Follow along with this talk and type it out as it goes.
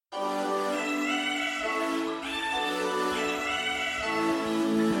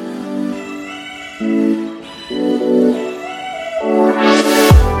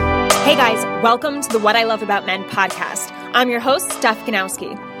Hey guys, welcome to the What I Love About Men podcast. I'm your host, Steph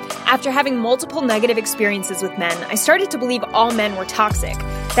Ganowski. After having multiple negative experiences with men, I started to believe all men were toxic.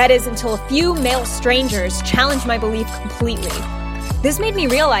 That is, until a few male strangers challenged my belief completely. This made me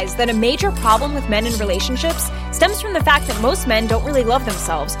realize that a major problem with men in relationships stems from the fact that most men don't really love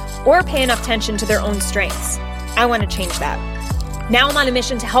themselves or pay enough attention to their own strengths. I want to change that. Now I'm on a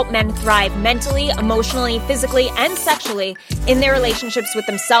mission to help men thrive mentally, emotionally, physically, and sexually in their relationships with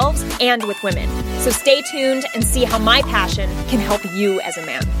themselves and with women. So stay tuned and see how my passion can help you as a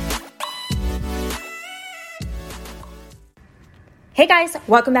man. Hey guys,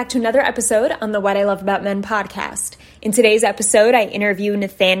 welcome back to another episode on the What I Love About Men podcast. In today's episode, I interview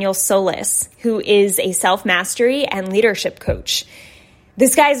Nathaniel Solace, who is a self-mastery and leadership coach.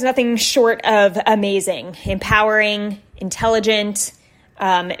 This guy is nothing short of amazing, empowering, intelligent,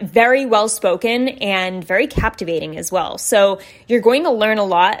 very well-spoken, and very captivating as well. So you're going to learn a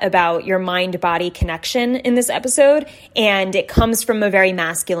lot about your mind-body connection in this episode, and it comes from a very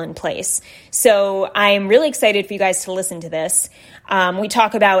masculine place. So I'm really excited for you guys to listen to this. We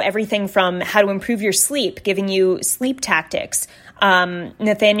talk about everything from how to improve your sleep, giving you sleep tactics.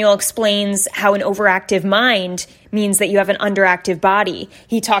 Nathaniel explains how an overactive mind means that you have an underactive body.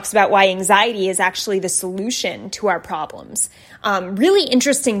 He talks about why anxiety is actually the solution to our problems. Really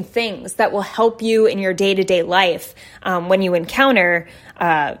interesting things that will help you in your day-to-day life when you encounter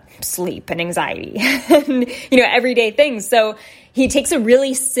sleep and anxiety and, everyday things. So he takes a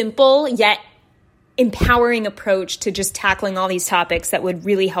really simple yet empowering approach to just tackling all these topics that would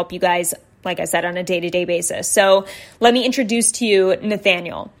really help you guys, like I said, on a day-to-day basis. So let me introduce to you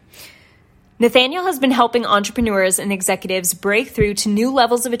Nathaniel. Nathaniel has been helping entrepreneurs and executives break through to new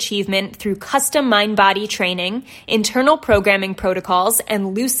levels of achievement through custom mind-body training, internal programming protocols,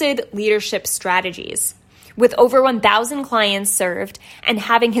 and lucid leadership strategies. With over 1,000 clients served and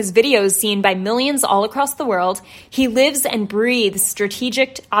having his videos seen by millions all across the world, he lives and breathes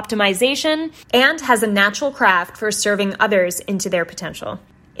strategic optimization and has a natural craft for serving others into their potential.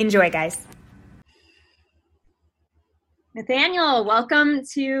 Enjoy, guys. Nathaniel, welcome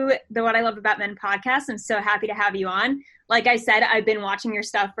to the What I Love About Men podcast. I'm so happy to have you on. Like I said, I've been watching your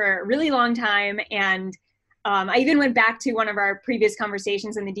stuff for a really long time, and I even went back to one of our previous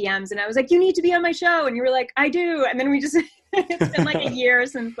conversations in the DMs, and I was like, you need to be on my show. And you were like, I do. And then we just, it's been like a year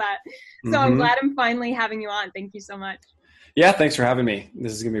since that. So I'm glad I'm finally having you on. Thank you so much. Yeah, thanks for having me.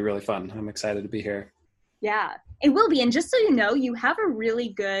 This is going to be really fun. I'm excited to be here. Yeah, it will be. And just so you know, you have a really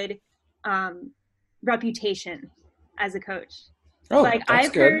good reputation as a coach. Oh, like, that's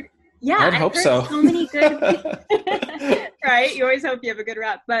I've good. I'd hope so. So many good, right? You always hope you have a good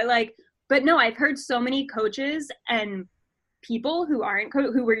rep, but no, I've heard so many coaches and people who aren't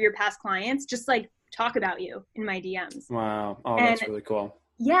who were your past clients just like talk about you in my DMs. Wow. Oh, that's really cool.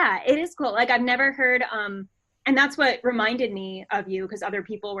 Yeah, it is cool. Like I've never heard, and that's what reminded me of you, because other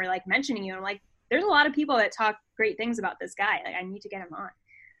people were like mentioning you. And I'm like, there's a lot of people that talk great things about this guy. Like I need to get him on.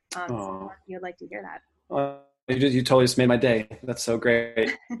 So you'd like to hear that. You totally just made my day. That's so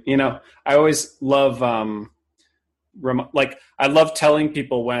great. I always love, I love telling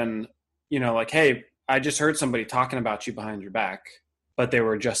people when, hey, I just heard somebody talking about you behind your back, but they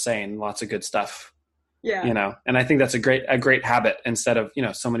were just saying lots of good stuff. Yeah. And I think that's a great habit, instead of,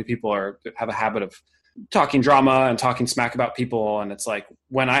 so many people have a habit of talking drama and talking smack about people. And it's like,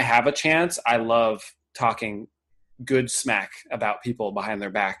 when I have a chance, I love talking good smack about people behind their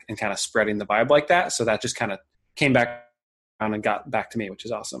back and kind of spreading the vibe like that. So that just kind of came back around and got back to me, which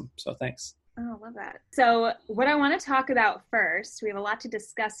is awesome. So thanks. Oh, I love that. So what I want to talk about first, we have a lot to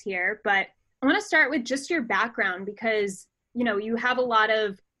discuss here, but I want to start with just your background, because, you have a lot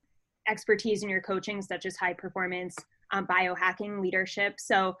of expertise in your coaching, such as high performance, biohacking, leadership.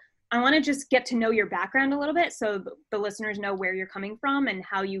 So I want to just get to know your background a little bit, so the listeners know where you're coming from and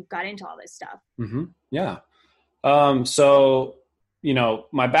how you got into all this stuff. Mm-hmm. Yeah. So,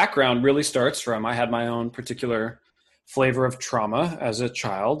 my background really starts from, I had my own particular flavor of trauma as a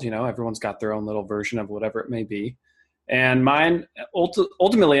child. Everyone's got their own little version of whatever it may be. And mine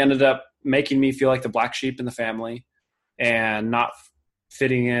ultimately ended up making me feel like the black sheep in the family and not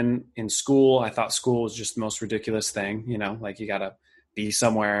fitting in school. I thought school was just the most ridiculous thing, like you got to be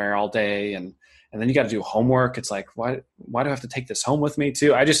somewhere all day and then you got to do homework. It's like, why do I have to take this home with me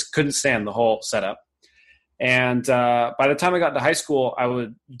too? I just couldn't stand the whole setup. And by the time I got to high school, I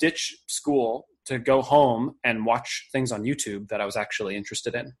would ditch school to go home and watch things on YouTube that I was actually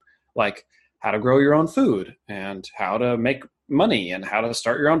interested in, like how to grow your own food and how to make money and how to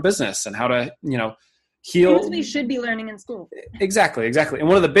start your own business and how to, Things we should be learning in school. Exactly. And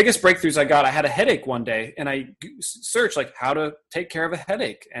one of the biggest breakthroughs I got, I had a headache one day, and I searched like how to take care of a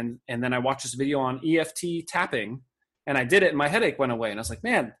headache. And then I watched this video on EFT tapping, and I did it and my headache went away. And I was like,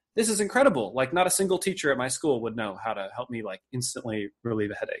 man, this is incredible. Like not a single teacher at my school would know how to help me like instantly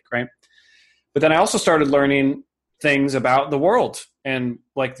relieve a headache. Right. But then I also started learning things about the world and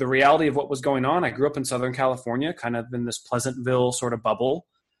like the reality of what was going on. I grew up in Southern California, kind of in this Pleasantville sort of bubble,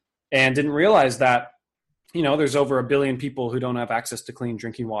 and didn't realize that, you know, there's over 1 billion people who don't have access to clean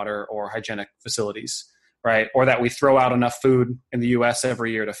drinking water or hygienic facilities, right? Or that we throw out enough food in the US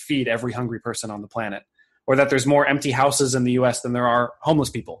every year to feed every hungry person on the planet, or that there's more empty houses in the US than there are homeless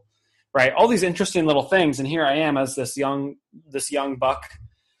people, right? All these interesting little things. And here I am as this young buck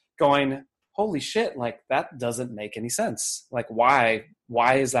going, holy shit, like that doesn't make any sense. Like why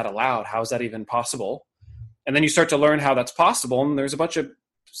is that allowed? How is that even possible? And then you start to learn how that's possible. And there's a bunch of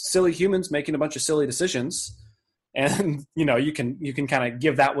silly humans making a bunch of silly decisions. And, you know, you can kind of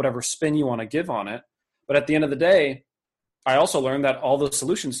give that whatever spin you want to give on it. But at the end of the day, I also learned that all the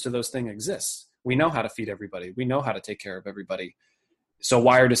solutions to those things exist. We know how to feed everybody. We know how to take care of everybody. So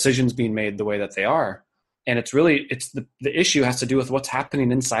why are decisions being made the way that they are? And it's the issue has to do with what's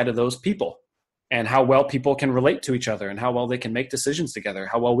happening inside of those people and how well people can relate to each other and how well they can make decisions together,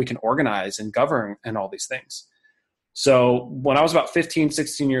 how well we can organize and govern and all these things. So when I was about 15,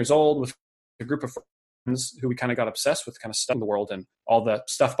 16 years old with a group of friends who we kind of got obsessed with kind of studying the world and all the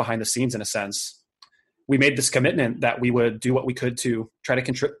stuff behind the scenes in a sense, we made this commitment that we would do what we could to try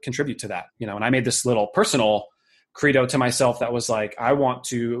to contribute to that, you know, and I made this little personal credo to myself that was like, I want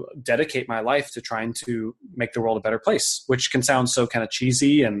to dedicate my life to trying to make the world a better place, which can sound so kind of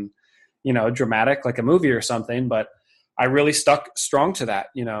cheesy and, you know, dramatic like a movie or something, but I really stuck strong to that,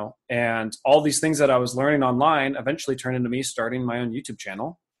 you know, and all these things that I was learning online eventually turned into me starting my own YouTube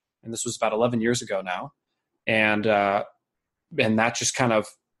channel. And this was about 11 years ago now. And that just kind of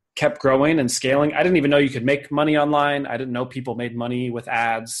kept growing and scaling. I didn't even know you could make money online. I didn't know people made money with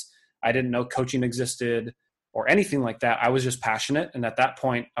ads. I didn't know coaching existed or anything like that. I was just passionate. And at that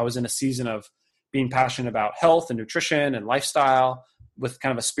point, I was in a season of being passionate about health and nutrition and lifestyle with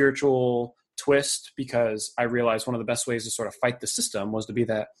kind of a spiritual twist, because I realized one of the best ways to sort of fight the system was to be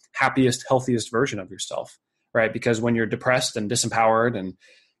the happiest, healthiest version of yourself, right? Because when you're depressed and disempowered and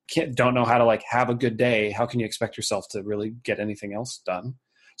don't know how to like have a good day, how can you expect yourself to really get anything else done?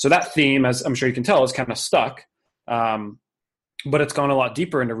 So that theme, as I'm sure you can tell, is kind of stuck. But it's gone a lot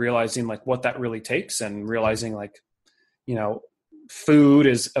deeper into realizing like what that really takes and realizing like, you know, food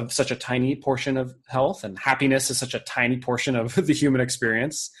is of such a tiny portion of health and happiness is such a tiny portion of the human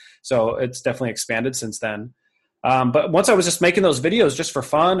experience. So it's definitely expanded since then. But once I was just making those videos just for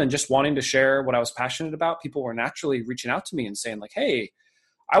fun and just wanting to share what I was passionate about, people were naturally reaching out to me and saying like, hey,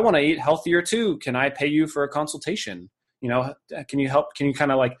 I want to eat healthier too. Can I pay you for a consultation? You know, can you help? Can you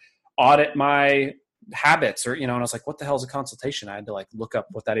kind of like audit my habits or, you know, and I was like, what the hell is a consultation? I had to like look up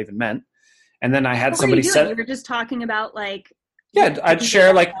what that even meant. And then I had somebody say, you were just talking about like, yeah, I'd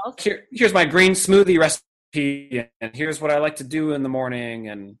share like, here's my green smoothie recipe and here's what I like to do in the morning.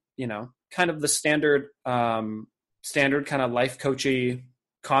 And, you know, kind of the standard kind of life coachy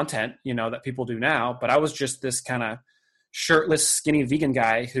content, you know, that people do now. But I was just this kind of shirtless, skinny vegan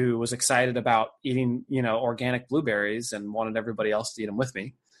guy who was excited about eating, you know, organic blueberries and wanted everybody else to eat them with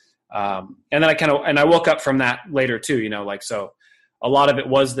me. And then I woke up from that later too, you know, like, so a lot of it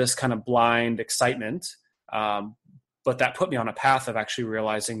was this kind of blind excitement. But that put me on a path of actually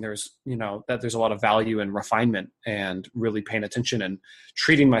realizing there's, you know, that there's a lot of value in refinement and really paying attention and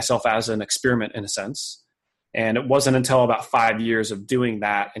treating myself as an experiment in a sense. And it wasn't until about 5 years of doing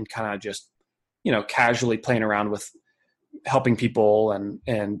that and kind of just, you know, casually playing around with helping people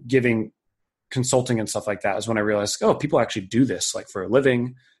and giving consulting and stuff like that is when I realized, oh, people actually do this like for a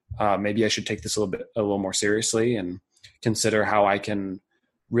living. Maybe I should take this a little more seriously and consider how I can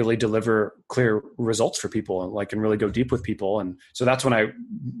really deliver clear results for people and like, and really go deep with people. And so that's when I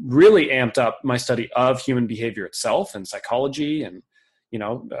really amped up my study of human behavior itself and psychology and, you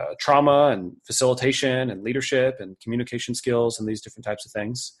know, trauma and facilitation and leadership and communication skills and these different types of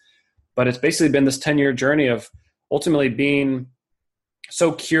things. But it's basically been this 10-year journey of ultimately being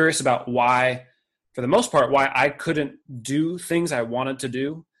so curious about why, for the most part, why I couldn't do things I wanted to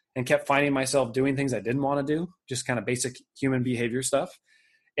do and kept finding myself doing things I didn't want to do, just kind of basic human behavior stuff.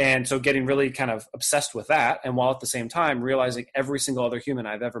 And so getting really kind of obsessed with that. And while at the same time realizing every single other human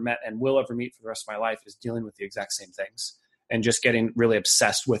I've ever met and will ever meet for the rest of my life is dealing with the exact same things and just getting really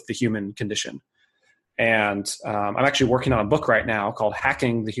obsessed with the human condition. And I'm actually working on a book right now called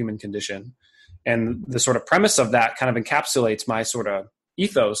Hacking the Human Condition. And the sort of premise of that kind of encapsulates my sort of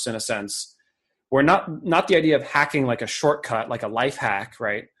ethos in a sense, where not the idea of hacking like a shortcut, like a life hack,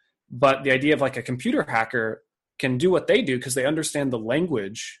 right? But the idea of like a computer hacker can do what they do because they understand the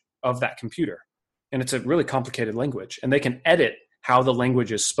language of that computer. And it's a really complicated language. And they can edit how the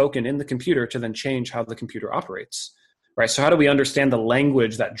language is spoken in the computer to then change how the computer operates, right? So how do we understand the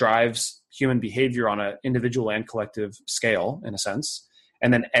language that drives human behavior on an individual and collective scale, in a sense,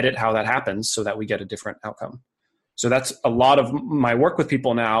 and then edit how that happens so that we get a different outcome? So that's a lot of my work with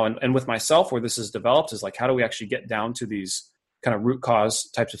people now, and with myself, where this is developed, is like, how do we actually get down to these kind of root cause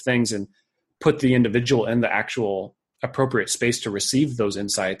types of things and put the individual in the actual appropriate space to receive those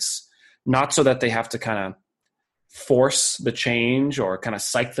insights, not so that they have to kind of force the change or kind of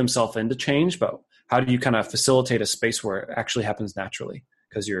psych themselves into change, but how do you kind of facilitate a space where it actually happens naturally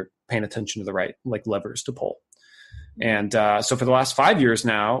because you're paying attention to the right like levers to pull. And so for the last 5 years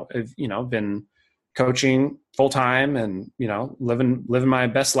now, I've been coaching full time and living my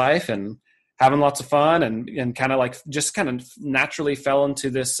best life and having lots of fun and kind of like just kind of naturally fell into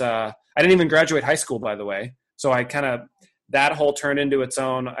this. I didn't even graduate high school, by the way. So I kind of, that whole turned into its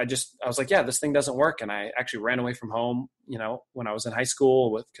own. I was like, yeah, this thing doesn't work. And I actually ran away from home, when I was in high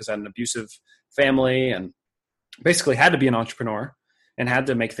school because I had an abusive family and basically had to be an entrepreneur and had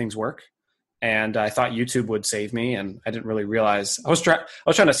to make things work. And I thought YouTube would save me. And I didn't really realize I was trying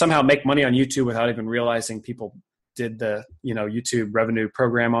to somehow make money on YouTube without even realizing people did the, YouTube revenue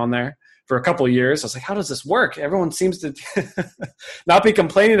program on there for a couple of years. I was like, how does this work? Everyone seems to not be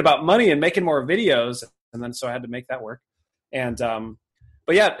complaining about money and making more videos. And then, so I had to make that work. And,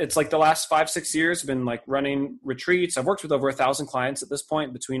 but yeah, it's like the last 5-6 years I've been like running retreats. I've worked with over 1,000 clients at this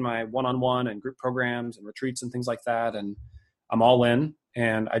point between my one-on-one and group programs and retreats and things like that. And I'm all in,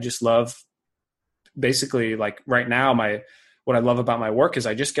 and I just love basically like right now, what I love about my work is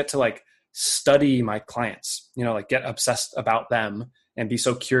I just get to like study my clients, like get obsessed about them and be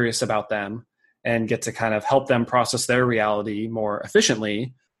so curious about them and get to kind of help them process their reality more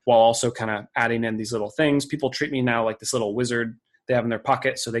efficiently while also kind of adding in these little things. People treat me now like this little wizard they have in their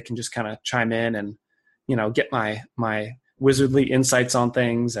pocket so they can just kind of chime in and, get my wizardly insights on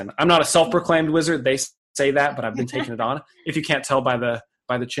things. And I'm not a self-proclaimed wizard. They say that, but I've been taking it on, if you can't tell by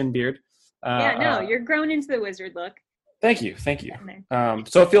the chin beard. You're grown into the wizard look. Thank you.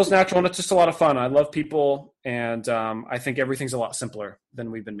 So it feels natural and it's just a lot of fun. I love people, and I think everything's a lot simpler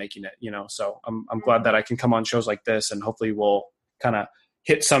than we've been making it, so I'm glad that I can come on shows like this, and hopefully we'll kind of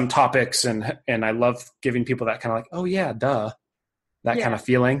hit some topics, and I love giving people that kind of like, oh yeah, duh, that kind of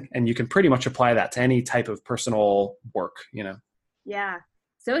feeling. And you can pretty much apply that to any type of personal work, Yeah,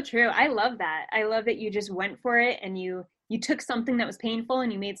 so true. I love that. I love that you just went for it and you took something that was painful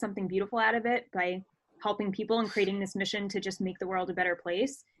and you made something beautiful out of it by helping people and creating this mission to just make the world a better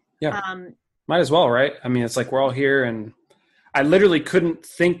place. Yeah. Might as well, right? I mean, it's like we're all here, and I literally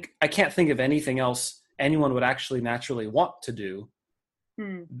I can't think of anything else anyone would actually naturally want to do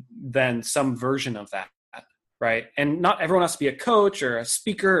than some version of that, right? And not everyone has to be a coach or a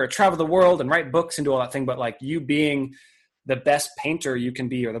speaker or travel the world and write books and do all that thing, but like you being the best painter you can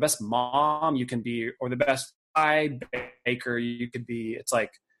be, or the best mom you can be, or the best pie baker you could be. It's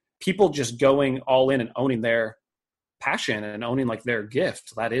like people just going all in and owning their passion and owning like their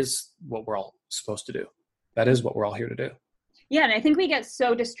gift. That is what we're all supposed to do. That is what we're all here to do. Yeah. And I think we get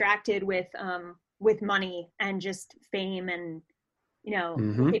so distracted with money and just fame and,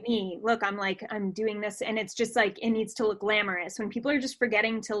 look at me, look, I'm doing this. And it's just like, it needs to look glamorous when people are just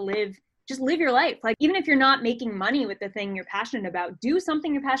forgetting to live your life. Like, even if you're not making money with the thing you're passionate about, do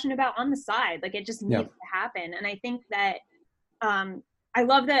something you're passionate about on the side. Like, it just needs to happen. And I think that, I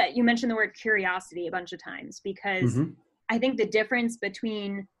love that you mentioned the word curiosity a bunch of times, because I think the difference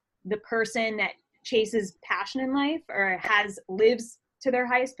between the person that chases passion in life or lives to their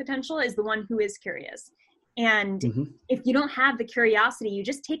highest potential is the one who is curious. And if you don't have the curiosity, you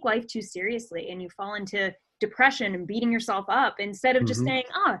just take life too seriously and you fall into depression and beating yourself up instead of just saying,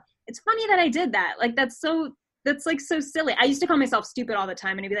 oh, it's funny that I did that. Like, that's like so silly. I used to call myself stupid all the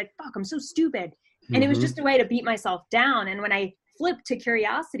time, and I'd be like, fuck, I'm so stupid. And it was just a way to beat myself down. And when I flipped to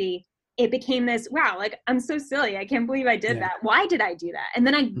curiosity, it became this, wow, like, I'm so silly. I can't believe I did that. Why did I do that? And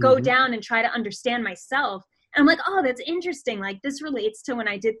then I go down and try to understand myself. And I'm like, oh, that's interesting. Like, this relates to when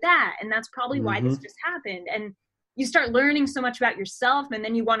I did that. And that's probably why this just happened. And you start learning so much about yourself, and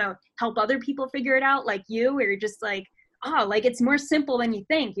then you want to help other people figure it out, like you, where you're just like, oh, like, it's more simple than you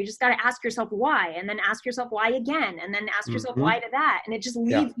think. You just got to ask yourself why, and then ask yourself why again, and then ask yourself why to that. And it just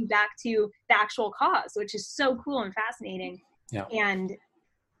leads you back to the actual cause, which is so cool and fascinating. Yeah. And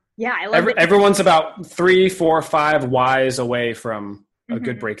yeah, I love everyone's about 3, 4, 5 whys away from a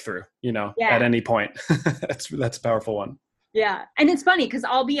good breakthrough, at any point. That's a powerful one. Yeah. And it's funny because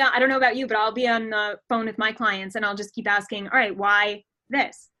I don't know about you, but I'll be on the phone with my clients and I'll just keep asking, all right, why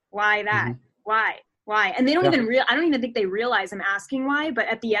this? Why that? Mm-hmm. Why? And they don't I don't even think they realize I'm asking why, but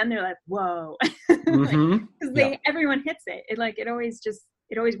at the end they're like, whoa. Mm-hmm. Because everyone hits it. It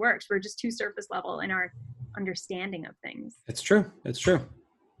always works. We're just too surface level in our understanding of things. It's true.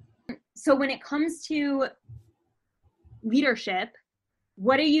 So when it comes to leadership,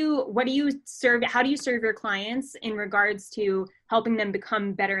 how do you serve your clients in regards to helping them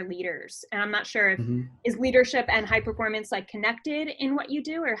become better leaders? And I'm not sure if is leadership and high performance like connected in what you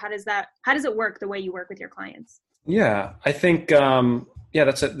do, or how does it work the way you work with your clients? Yeah, I think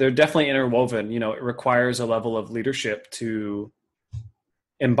they're definitely interwoven. It requires a level of leadership to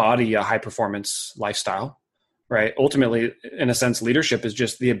embody a high performance lifestyle, right? Ultimately, in a sense, leadership is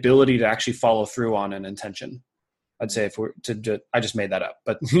just the ability to actually follow through on an intention. I'd say I just made that up,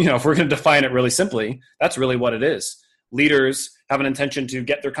 but if we're going to define it really simply, that's really what it is. Leaders have an intention to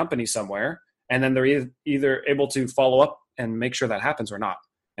get their company somewhere, and then they're either able to follow up and make sure that happens or not.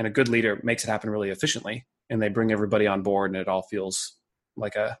 And a good leader makes it happen really efficiently, and they bring everybody on board, and it all feels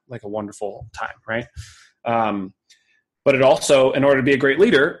like a wonderful time, right? But it also, in order to be a great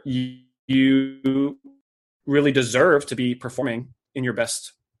leader, you really deserve to be performing in your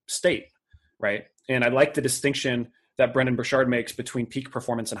best state, right? And I like the distinction that Brendan Burchard makes between peak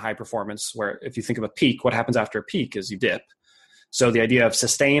performance and high performance, where if you think of a peak, what happens after a peak is you dip. So the idea of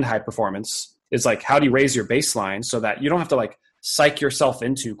sustained high performance is like, how do you raise your baseline so that you don't have to like psych yourself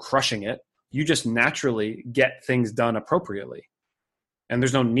into crushing it? You just naturally get things done appropriately. And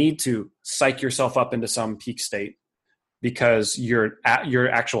there's no need to psych yourself up into some peak state because your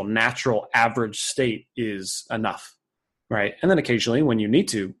actual natural average state is enough, right? And then occasionally when you need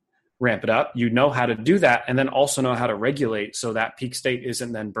to ramp it up, you know how to do that, and then also know how to regulate so that peak state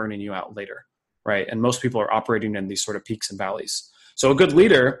isn't then burning you out later, right? And most people are operating in these sort of peaks and valleys. So a good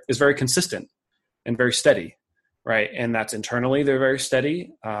leader is very consistent and very steady, right? And that's internally, they're very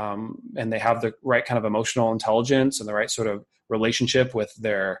steady, and they have the right kind of emotional intelligence and the right sort of relationship with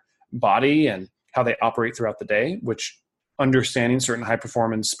their body and how they operate throughout the day, which understanding certain high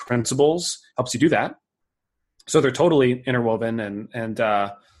performance principles helps you do that. So they're totally interwoven, and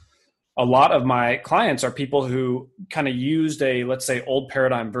a lot of my clients are people who kind of used a, let's say, old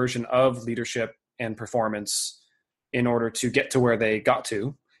paradigm version of leadership and performance in order to get to where they got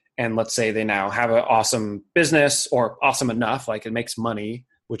to. And let's say they now have an awesome business, or awesome enough, like it makes money,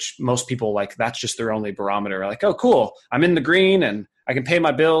 which most people like, that's just their only barometer. Like, oh, cool, I'm in the green and I can pay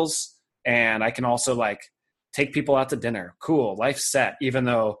my bills and I can also like take people out to dinner. Cool, life's set, even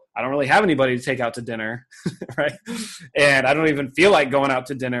though I don't really have anybody to take out to dinner, right? And I don't even feel like going out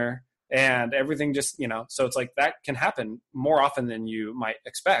to dinner. And everything just, so it's like that can happen more often than you might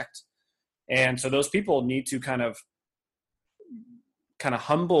expect. And so those people need to kind of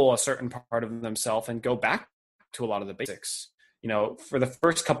humble a certain part of themselves and go back to a lot of the basics. For the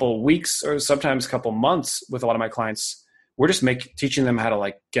first couple of weeks or sometimes a couple of months with a lot of my clients, we're just teaching them how to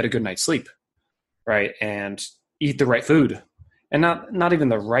like get a good night's sleep, right? And eat the right food, and not even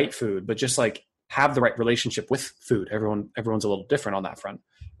the right food, but just like have the right relationship with food. Everyone's a little different on that front.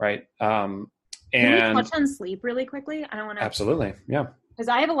 Right. Can we touch on sleep really quickly? I don't want to. Absolutely. Yeah. Because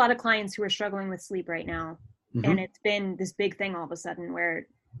I have a lot of clients who are struggling with sleep right now. And it's been this big thing all of a sudden where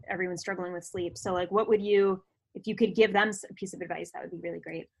everyone's struggling with sleep. So like, if you could give them a piece of advice, that would be really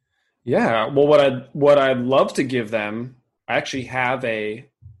great. Yeah. Well, what I'd love to give them, I actually have a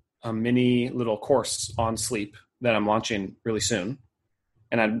mini little course on sleep that I'm launching really soon.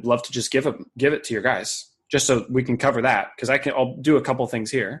 And I'd love to just give it to your guys, just so we can cover that, because I'll do a couple things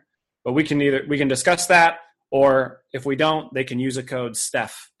here, but we can discuss that, or if we don't, they can use a code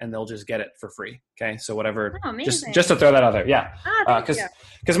Steph and they'll just get it for free. Okay. So whatever, just to throw that out there. Yeah.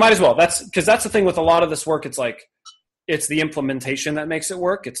 Cause might as well. That's the thing with a lot of this work. It's like, it's the implementation that makes it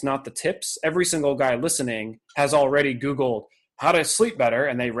work. It's not the tips. Every single guy listening has already Googled how to sleep better,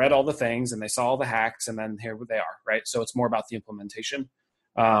 and they read all the things and they saw all the hacks, and then here they are. Right. So it's more about the implementation.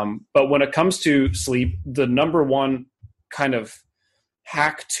 But when it comes to sleep, the number one kind of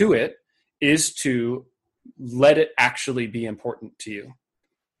hack to it is to let it actually be important to you.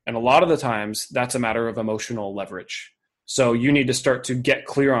 And a lot of the times that's a matter of emotional leverage. So you need to start to get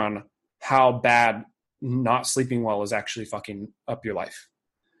clear on how bad not sleeping well is actually fucking up your life.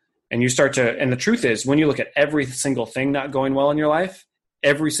 And and the truth is, when you look at every single thing not going well in your life,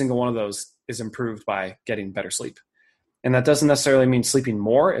 every single one of those is improved by getting better sleep. And that doesn't necessarily mean sleeping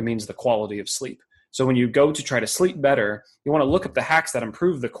more. It means the quality of sleep. So when you go to try to sleep better, you want to look up the hacks that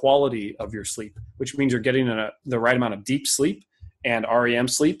improve the quality of your sleep, which means you're getting the right amount of deep sleep and REM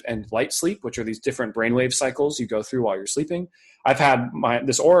sleep and light sleep, which are these different brainwave cycles you go through while you're sleeping. I've had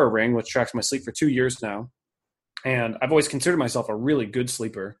this Aura ring, which tracks my sleep, for 2 years now. And I've always considered myself a really good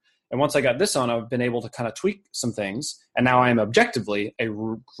sleeper. And once I got this on, I've been able to kind of tweak some things. And now I am objectively a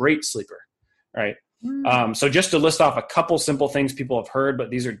great sleeper, right? So just to list off a couple simple things people have heard,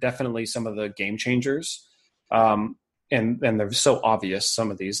 but these are definitely some of the game changers. And they're so obvious, some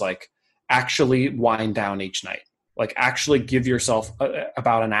of these, like actually wind down each night. Like actually give yourself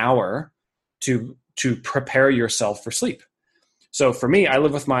about an hour to prepare yourself for sleep. So for me, I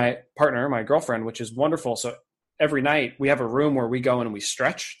live with my partner, my girlfriend, which is wonderful. So every night we have a room where we go in and we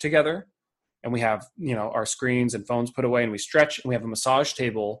stretch together, and we have, our screens and phones put away, and we stretch, and we have a massage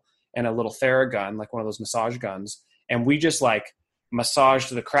table and a little Theragun, like one of those massage guns. And we just like massage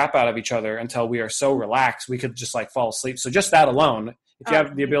the crap out of each other until we are so relaxed, we could just like fall asleep. So just that alone, if you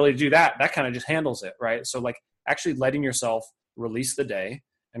have the ability to do that, that kind of just handles it. Right. So like actually letting yourself release the day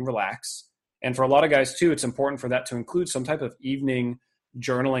and relax. And for a lot of guys too, it's important for that to include some type of evening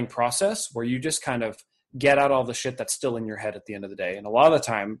journaling process where you just kind of get out all the shit that's still in your head at the end of the day. And a lot of the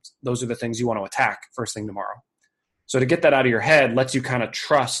time, those are the things you want to attack first thing tomorrow. So to get that out of your head lets you kind of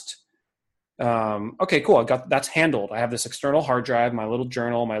trust, okay, cool, that's handled. I have this external hard drive, my little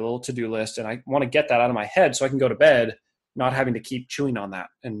journal, my little to-do list, and I want to get that out of my head so I can go to bed not having to keep chewing on that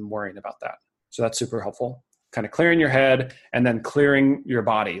and worrying about that. So that's super helpful. Kind of clearing your head and then clearing your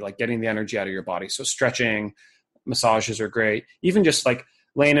body, like getting the energy out of your body. So stretching, massages are great. Even just like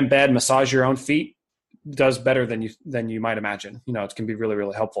laying in bed, massage your own feet does better than you might imagine. It can be really,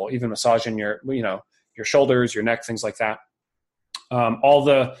 really helpful. Even massaging your shoulders, your neck, things like that. All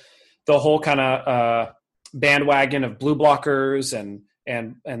the whole kind of bandwagon of blue blockers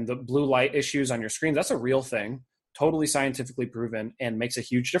and the blue light issues on your screens, that's a real thing. Totally scientifically proven, and makes a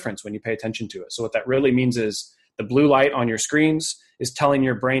huge difference when you pay attention to it. So what that really means is the blue light on your screens is telling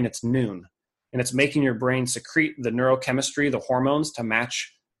your brain it's noon, and it's making your brain secrete the neurochemistry, the hormones to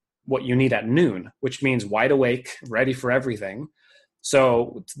match what you need at noon, which means wide awake, ready for everything.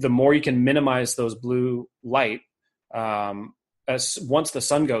 So the more you can minimize those blue light, as once the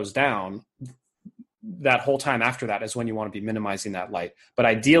sun goes down, that whole time after that is when you want to be minimizing that light. But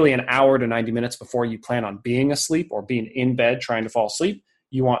ideally an hour to 90 minutes before you plan on being asleep or being in bed trying to fall asleep,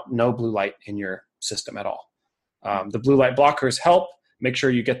 you want no blue light in your system at all. The blue light blockers help. Make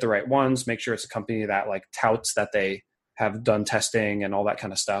sure you get the right ones. Make sure it's a company that like touts that they have done testing and all that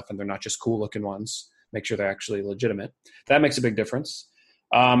kind of stuff, and they're not just cool looking ones. Make sure they're actually legitimate. That makes a big difference.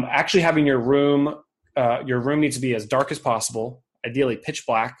 Actually having your room needs to be as dark as possible, ideally pitch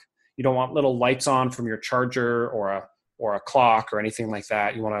black. You don't want little lights on from your charger or a clock or anything like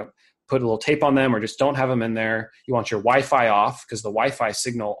that. You want to put a little tape on them or just don't have them in there. You want your Wi-Fi off, because the Wi-Fi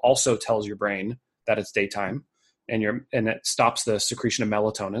signal also tells your brain that it's daytime, and it stops the secretion of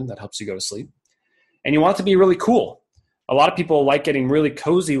melatonin that helps you go to sleep. And you want it to be really cool. A lot of people like getting really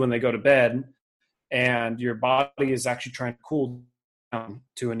cozy when they go to bed, and your body is actually trying to cool down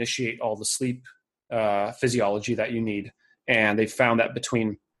to initiate all the sleep physiology that you need. And they found that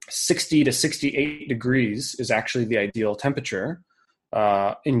between 60 to 68 degrees is actually the ideal temperature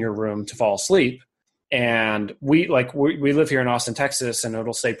in your room to fall asleep. And we live here in Austin, Texas, and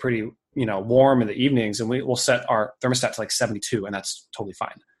it'll stay pretty, warm in the evenings, and we'll set our thermostat to like 72, and that's totally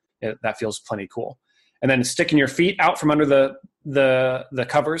fine. That feels plenty cool. And then sticking your feet out from under the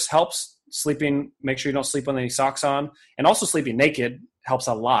covers helps. Sleeping, make sure you don't sleep with any socks on, and also sleeping naked helps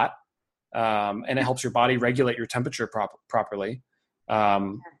a lot. And it helps your body regulate your temperature properly.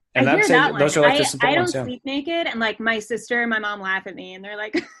 And those are like the simple ones. I don't sleep naked, and like my sister and my mom laugh at me, and they're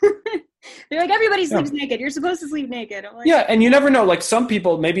like, everybody sleeps naked. You're supposed to sleep naked. I'm like, yeah, and you never know. Like some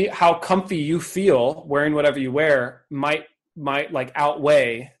people, maybe how comfy you feel wearing whatever you wear might like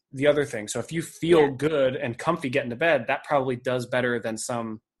outweigh the other thing. So if you feel good and comfy getting to bed, that probably does better than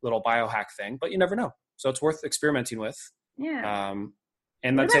some little biohack thing. But you never know. So it's worth experimenting with. Yeah.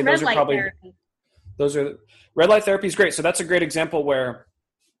 And I'd say those are probably therapy? Red light therapy is great. So that's a great example where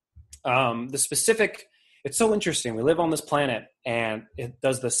it's so interesting. We live on this planet and it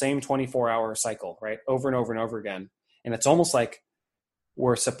does the same 24-hour cycle, right? Over and over and over again. And it's almost like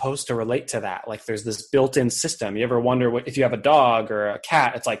we're supposed to relate to that. Like there's this built-in system. You ever wonder if you have a dog or a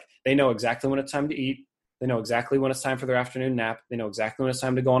cat, it's like they know exactly when it's time to eat. They know exactly when it's time for their afternoon nap. They know exactly when it's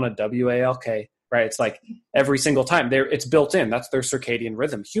time to go on a WALK, right? It's like every single time it's built in. That's their circadian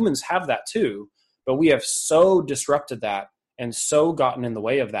rhythm. Humans have that too, but we have so disrupted that and so gotten in the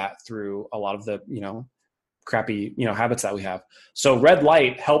way of that through a lot of the, crappy, habits that we have. So red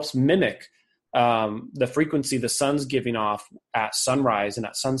light helps mimic the frequency the sun's giving off at sunrise and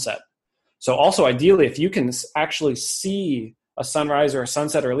at sunset. So also ideally, if you can actually see a sunrise or a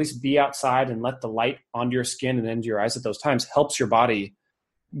sunset, or at least be outside and let the light onto your skin and into your eyes at those times helps your body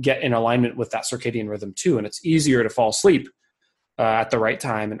get in alignment with that circadian rhythm too. And it's easier to fall asleep at the right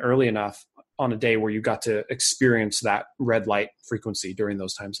time and early enough on a day where you got to experience that red light frequency during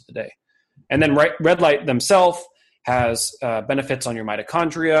those times of the day. And then red light themselves has benefits on your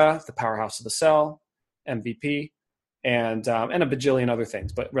mitochondria, the powerhouse of the cell, MVP, and a bajillion other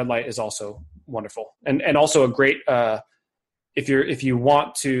things. But red light is also wonderful, and also a great if you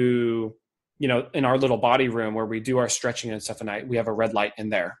want to, in our little body room where we do our stretching and stuff at night, we have a red light in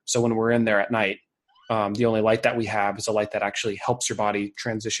there. So when we're in there at night, the only light that we have is a light that actually helps your body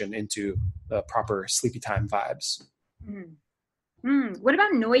transition into the proper sleepy time vibes. What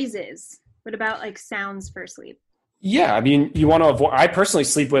about noises? What about like sounds for sleep? Yeah, I mean, you want to avoid. I personally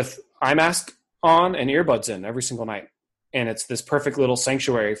sleep with eye mask on and earbuds in every single night. And it's this perfect little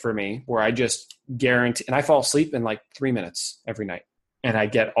sanctuary for me where I just guarantee, and I fall asleep in like 3 minutes every night. And I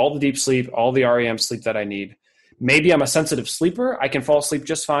get all the deep sleep, all the REM sleep that I need. Maybe I'm a sensitive sleeper. I can fall asleep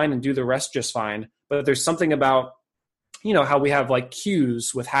just fine and do the rest just fine. But there's something about, how we have like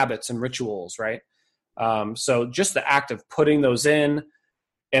cues with habits and rituals, right? So just the act of putting those in,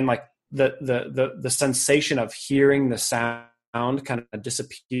 and like the sensation of hearing the sound kind of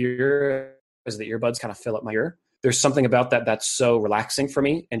disappear as the earbuds kind of fill up my ear. There's something about that that's so relaxing for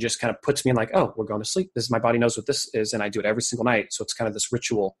me and just kind of puts me in like, oh, we're going to sleep. My body knows what this is, and I do it every single night. So it's kind of this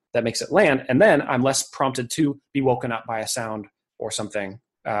ritual that makes it land. And then I'm less prompted to be woken up by a sound or something.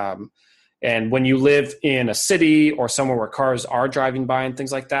 And when you live in a city or somewhere where cars are driving by and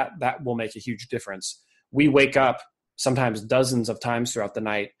things like that, that will make a huge difference. We wake up sometimes dozens of times throughout the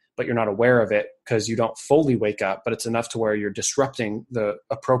night, but you're not aware of it because you don't fully wake up, but it's enough to where you're disrupting the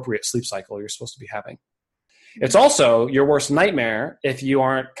appropriate sleep cycle you're supposed to be having. It's also your worst nightmare if you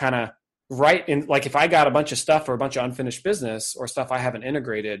aren't kind of right in, like if I got a bunch of stuff or a bunch of unfinished business or stuff I haven't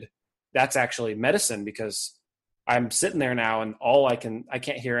integrated, that's actually medicine, because I'm sitting there now and I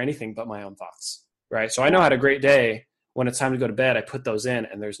can't hear anything but my own thoughts, right? So I know I had a great day. When it's time to go to bed, I put those in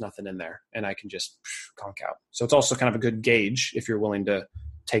and there's nothing in there and I can just conk out. So it's also kind of a good gauge if you're willing to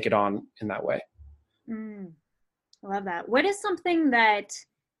take it on in that way. I love that. What is something that,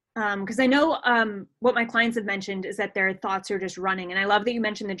 because I know what my clients have mentioned is that their thoughts are just running. And I love that you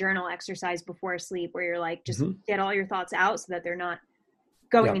mentioned the journal exercise before sleep, where you're like, just get all your thoughts out so that they're not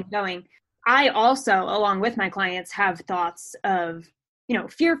going and going. I also, along with my clients, have thoughts of,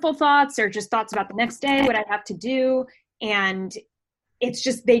 fearful thoughts or just thoughts about the next day, what I have to do. And it's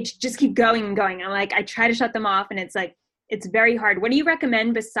just, they just keep going and going. I'm like, I try to shut them off and it's like, it's very hard. What do you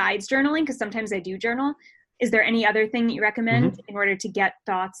recommend besides journaling? Because sometimes I do journal. Is there any other thing that you recommend in order to get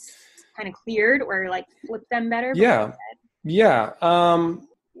thoughts kind of cleared or like flip them better? Yeah.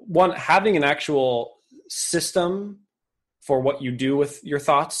 One, having an actual system for what you do with your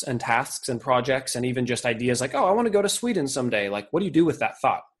thoughts and tasks and projects, and even just ideas like, oh, I want to go to Sweden someday. Like, what do you do with that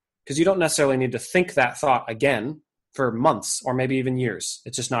thought? Because you don't necessarily need to think that thought again for months or maybe even years.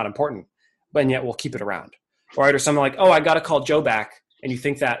 It's just not important, but yet we'll keep it around. Right? Or something like, oh, I got to call Joe back. And you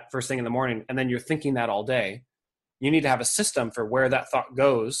think that first thing in the morning, and then you're thinking that all day. You need to have a system for where that thought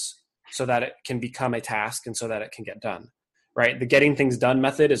goes so that it can become a task and so that it can get done, right? The getting things done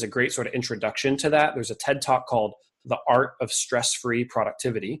method is a great sort of introduction to that. There's a TED Talk called The Art of Stress-Free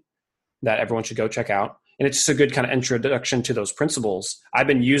Productivity that everyone should go check out. And it's just a good kind of introduction to those principles. I've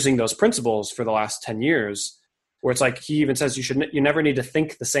been using those principles for the last 10 years, where it's like, he even says you never need to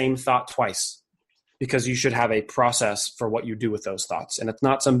think the same thought twice, because you should have a process for what you do with those thoughts. And it's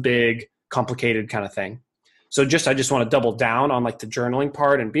not some big, complicated kind of thing. So I just want to double down on like the journaling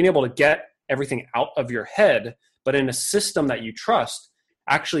part and being able to get everything out of your head, but in a system that you trust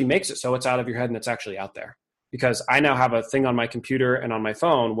actually makes it so it's out of your head and it's actually out there. Because I now have a thing on my computer and on my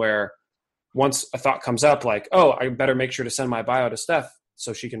phone where once a thought comes up like, oh, I better make sure to send my bio to Steph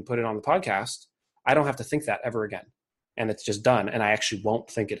so she can put it on the podcast, I don't have to think that ever again. And it's just done. And I actually won't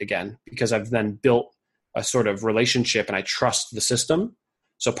think it again because I've then built a sort of relationship and I trust the system.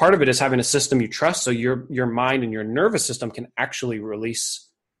 So part of it is having a system you trust, so your mind and your nervous system can actually release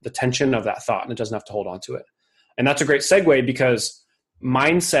the tension of that thought and it doesn't have to hold on to it. And that's a great segue, because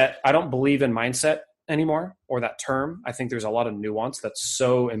mindset, I don't believe in mindset anymore, or that term. I think there's a lot of nuance that's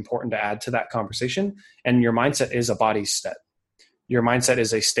so important to add to that conversation. And your mindset is a body state. Your mindset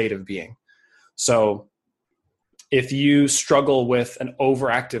is a state of being. So if you struggle with an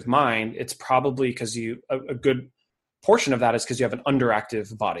overactive mind, it's probably because a good portion of that is because you have an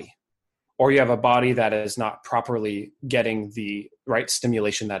underactive body, or you have a body that is not properly getting the right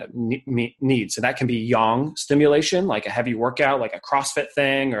stimulation that it needs. And that can be yang stimulation, like a heavy workout, like a CrossFit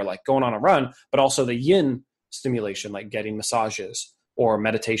thing, or like going on a run, but also the yin stimulation, like getting massages or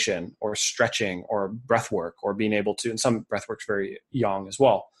meditation or stretching or breath work, or being able to, and some breath work's very young as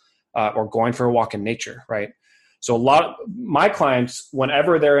well, or going for a walk in nature, right? So a lot of my clients,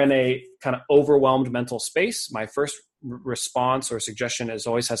 whenever they're in a kind of overwhelmed mental space, my first response or suggestion is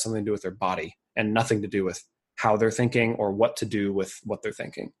always has something to do with their body and nothing to do with how they're thinking or what to do with what they're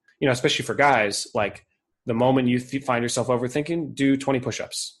thinking. You know, especially for guys, like the moment you find yourself overthinking, do 20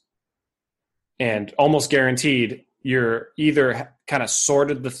 push-ups. And almost guaranteed, you're either kind of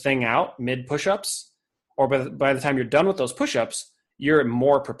sorted the thing out mid push-ups, or by the time you're done with those push-ups, you're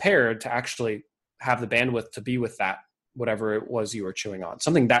more prepared to actually have the bandwidth to be with that, whatever it was you were chewing on.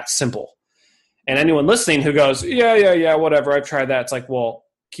 Something that simple. And anyone listening who goes, yeah, whatever, I've tried that. It's like, well,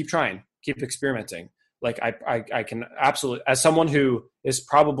 keep trying, keep experimenting. Like I can absolutely, as someone who is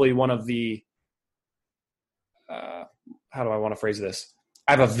probably one of the, how do I want to phrase this?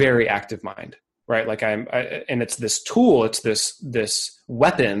 I have a very active mind, right? Like and it's this tool, it's this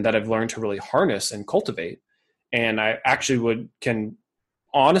weapon that I've learned to really harness and cultivate. And I actually can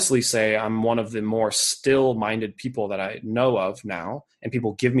honestly say I'm one of the more still-minded people that I know of now, and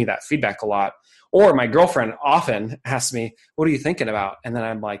people give me that feedback a lot. Or my girlfriend often asks me, "What are you thinking about?" And then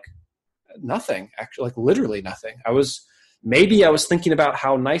I'm like, "Nothing, actually, like literally nothing. I was thinking about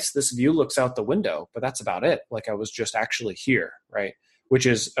how nice this view looks out the window, but that's about it. Like I was just actually here, right?" Which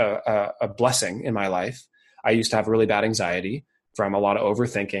is a blessing in my life. I used to have really bad anxiety from a lot of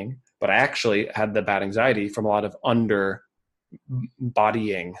overthinking, but I actually had the bad anxiety from a lot of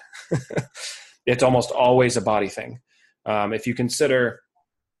bodying. It's almost always a body thing. If you consider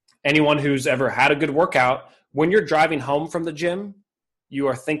anyone who's ever had a good workout, when you're driving home from the gym, you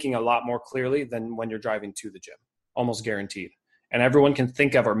are thinking a lot more clearly than when you're driving to the gym, almost guaranteed. And everyone can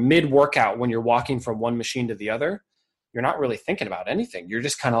think of, or mid-workout when you're walking from one machine to the other, you're not really thinking about anything. You're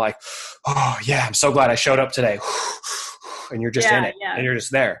just kind of like, oh yeah, I'm so glad I showed up today. And you're just in it, and you're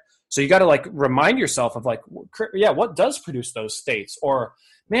just there. So you got to like remind yourself of like, yeah, what does produce those states? Or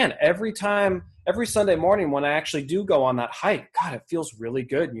man, every Sunday morning when I actually do go on that hike, God, it feels really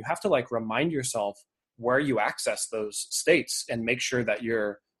good. And you have to like remind yourself where you access those states and make sure that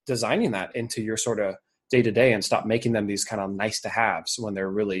you're designing that into your sort of day to day, and stop making them these kind of nice to haves when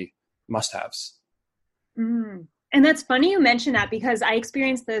they're really must haves. And that's funny you mentioned that, because I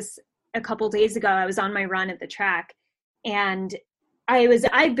experienced this a couple days ago. I was on my run at the track, and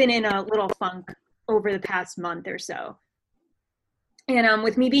I've been in a little funk over the past month or so. And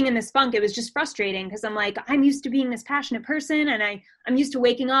with me being in this funk, it was just frustrating, because I'm like, I'm used to being this passionate person, and I'm used to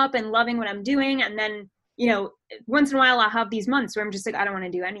waking up and loving what I'm doing. And then, you know, once in a while I'll have these months where I'm just like, I don't want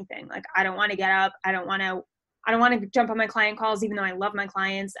to do anything. Like, I don't want to get up. I don't want to jump on my client calls, even though I love my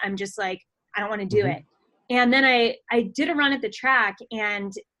clients. I'm just like, I don't want to do it. And then I did a run at the track,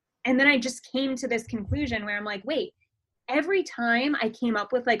 and then I just came to this conclusion where I'm like, wait, every time I came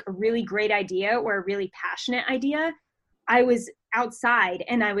up with like a really great idea or a really passionate idea, I was outside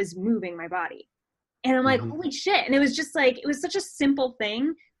and I was moving my body. And I'm like, holy shit. And it was just like, it was such a simple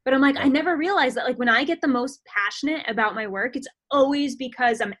thing, but I'm like, I never realized that like when I get the most passionate about my work, it's always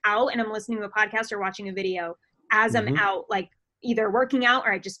because I'm out and I'm listening to a podcast or watching a video as I'm out, like either working out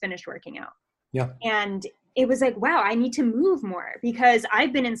or I just finished working out. Yeah. And it was like, wow, I need to move more, because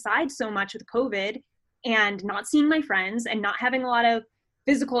I've been inside so much with COVID and not seeing my friends and not having a lot of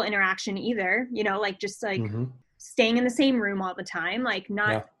physical interaction either, you know, like just like staying in the same room all the time, like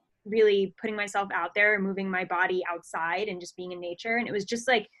not really putting myself out there and moving my body outside and just being in nature. And it was just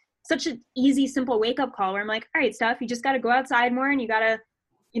like such an easy, simple wake up call where I'm like, all right, Steph, you just got to go outside more, and you got to,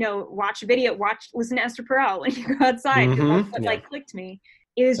 you know, watch a video, listen to Esther Perel when you go outside. That's what like clicked me.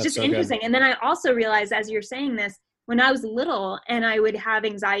 It was just so interesting. Good. And then I also realized, as you're saying this, when I was little and I would have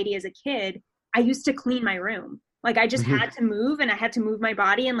anxiety as a kid, I used to clean my room. Like I just had to move, and I had to move my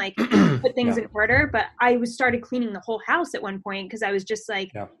body and like put things in order. But I started cleaning the whole house at one point, because I was just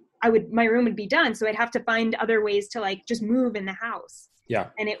like, my room would be done. So I'd have to find other ways to like just move in the house. Yeah.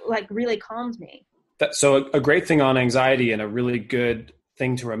 And it like really calmed me. So a great thing on anxiety, and a really good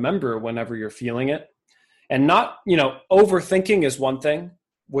thing to remember whenever you're feeling it, and not, you know, overthinking is one thing,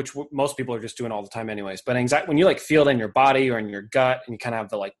 which most people are just doing all the time anyways. But anxiety, when you like feel it in your body or in your gut, and you kind of have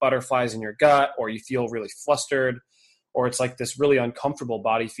the like butterflies in your gut, or you feel really flustered, or it's like this really uncomfortable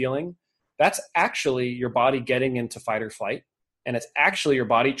body feeling, that's actually your body getting into fight or flight. And it's actually your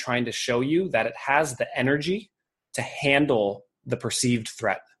body trying to show you that it has the energy to handle the perceived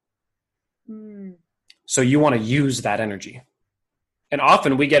threat. So you want to use that energy. And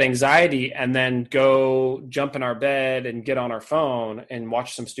often we get anxiety and then go jump in our bed and get on our phone and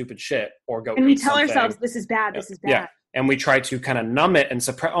watch some stupid shit, or go. And we tell ourselves, this is bad. This is bad. Yeah. and we try to kind of numb it and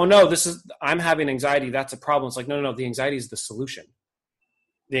suppress. Oh no, I'm having anxiety. That's a problem. It's like, no. The anxiety is the solution.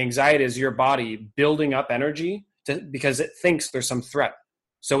 The anxiety is your body building up energy because it thinks there's some threat.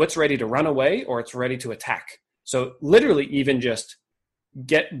 So it's ready to run away or it's ready to attack. So literally even just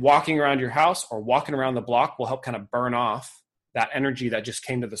walking around your house or walking around the block will help kind of burn off that energy that just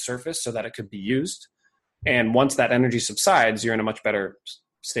came to the surface so that it could be used. And once that energy subsides, you're in a much better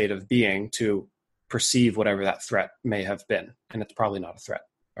state of being to perceive whatever that threat may have been. And it's probably not a threat,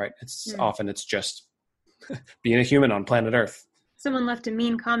 right? Often it's just being a human on planet Earth. Someone left a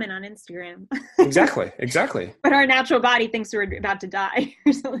mean comment on Instagram. Exactly. But our natural body thinks we're about to die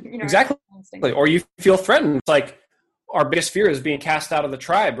or something. Exactly. Or you feel threatened. It's like our biggest fear is being cast out of the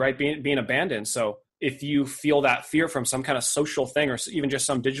tribe, right? Being abandoned. So if you feel that fear from some kind of social thing or even just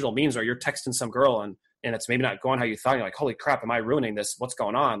some digital means, or you're texting some girl and it's maybe not going how you thought, you're like, holy crap, am I ruining this? What's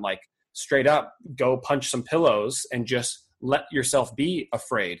going on? Like, straight up, go punch some pillows and just let yourself be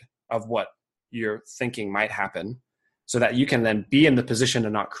afraid of what you're thinking might happen, so that you can then be in the position to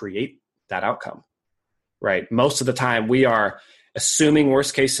not create that outcome, right? Most of the time we are assuming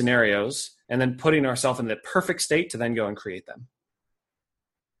worst case scenarios and then putting ourselves in the perfect state to then go and create them,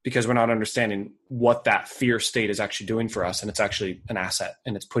 because we're not understanding what that fear state is actually doing for us. And it's actually an asset,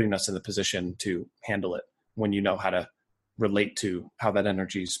 and it's putting us in the position to handle it when you know how to relate to how that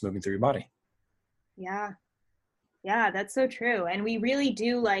energy is moving through your body. Yeah, that's so true. And we really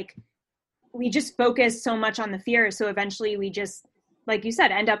do, we just focus so much on the fear. So eventually we just, like you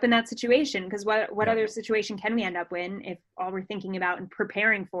said, end up in that situation. Because what other situation can we end up in if all we're thinking about and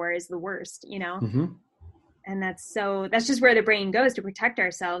preparing for is the worst, Mm-hmm. And that's just where the brain goes to protect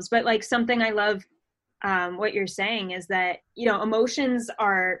ourselves. But something I love what you're saying is that, emotions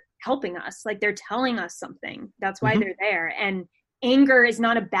are helping us. They're telling us something. That's why they're there. And anger is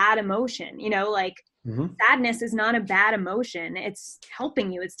not a bad emotion, sadness is not a bad emotion. It's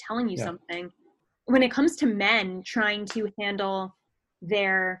helping you. It's telling you something. When it comes to men trying to handle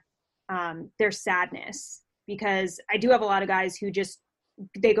their sadness, because I do have a lot of guys who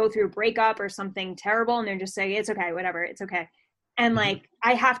they go through a breakup or something terrible and they're just saying, it's okay, whatever, it's okay. And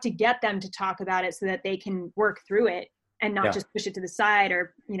I have to get them to talk about it so that they can work through it and not just push it to the side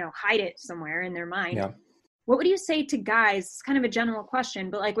or, hide it somewhere in their mind. Yeah. What would you say to guys? It's kind of a general question,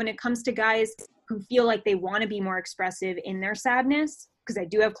 but when it comes to guys who feel like they want to be more expressive in their sadness, because I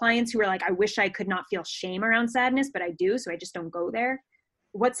do have clients who are like, I wish I could not feel shame around sadness, but I do, so I just don't go there.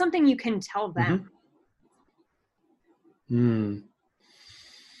 What's something you can tell them?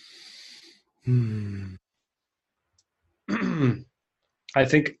 I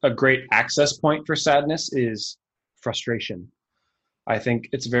think a great access point for sadness is frustration. I think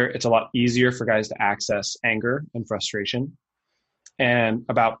it's a lot easier for guys to access anger and frustration. And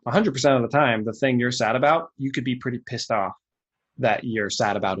about 100% of the time, the thing you're sad about, you could be pretty pissed off that you're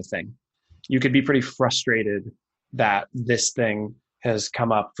sad about a thing. You could be pretty frustrated that this thing has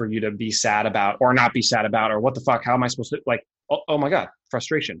come up for you to be sad about or not be sad about, or what the fuck, how am I supposed to, oh my God,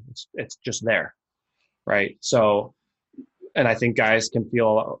 frustration. It's just there. Right. So, and I think guys can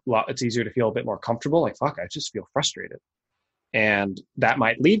feel it's easier to feel a bit more comfortable. Like, fuck, I just feel frustrated. And that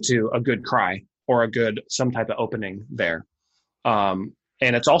might lead to a good cry or some type of opening there. And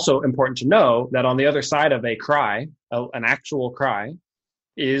it's also important to know that on the other side of a cry, an actual cry,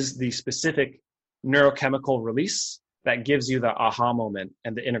 is the specific neurochemical release that gives you the aha moment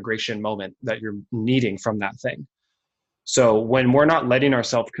and the integration moment that you're needing from that thing. So when we're not letting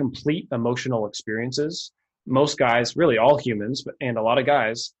ourselves complete emotional experiences, most guys, really all humans, and a lot of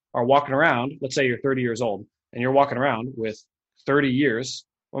guys are walking around. Let's say you're 30 years old and you're walking around with 30 years.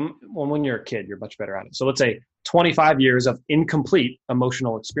 When you're a kid, you're much better at it. So let's say 25 years of incomplete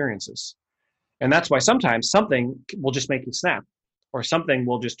emotional experiences. And that's why sometimes something will just make you snap, or something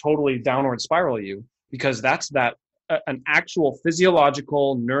will just totally downward spiral you, because that's an actual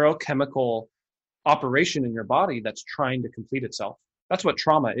physiological neurochemical operation in your body that's trying to complete itself. That's what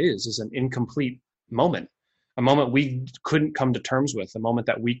trauma is an incomplete moment, a moment we couldn't come to terms with, a moment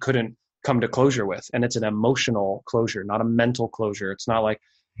that we couldn't come to closure with. And it's an emotional closure, not a mental closure. It's not like,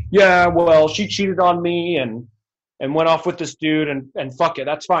 yeah, well, she cheated on me and went off with this dude and fuck it,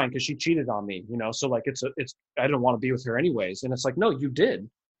 that's fine because she cheated on me, so it's I didn't want to be with her anyways. And it's like, no, you did.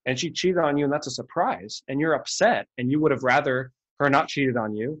 And she cheated on you, and that's a surprise. And you're upset, and you would have rather her not cheated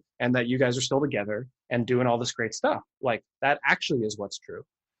on you and that you guys are still together and doing all this great stuff. Like, that actually is what's true.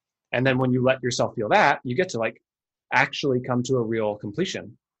 And then when you let yourself feel that, you get to actually come to a real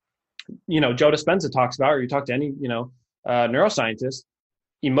completion. Joe Dispenza talks about, or you talk to any, neuroscientist,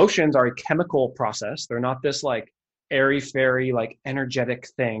 emotions are a chemical process. They're not this airy fairy, energetic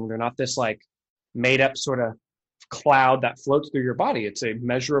thing. They're not this made up sort of cloud that floats through your body. It's a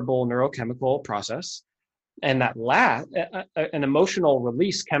measurable neurochemical process. And that an emotional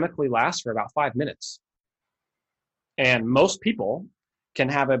release chemically lasts for about 5 minutes. And most people can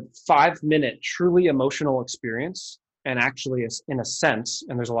have a 5-minute truly emotional experience, and actually, in a sense,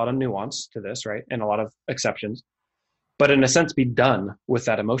 and there's a lot of nuance to this, right? And a lot of exceptions, but in a sense, be done with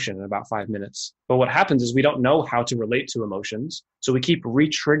that emotion in about 5 minutes. But what happens is we don't know how to relate to emotions. So we keep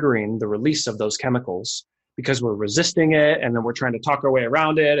re-triggering the release of those chemicals because we're resisting it, and then we're trying to talk our way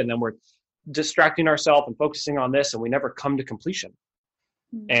around it, and then we're distracting ourselves and focusing on this, and we never come to completion.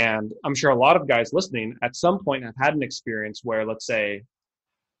 And I'm sure a lot of guys listening at some point have had an experience where, let's say,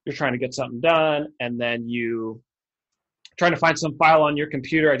 you're trying to get something done, and then you trying to find some file on your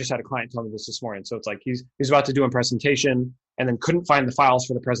computer. I just had a client tell me this morning. So it's like he's about to do a presentation and then couldn't find the files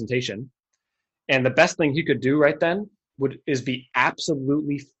for the presentation. And the best thing he could do right then is be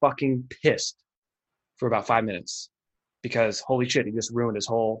absolutely fucking pissed for about 5 minutes, because holy shit, he just ruined his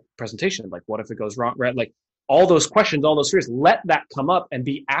whole presentation. Like, what if it goes wrong? Right? Like, all those questions, all those fears, let that come up and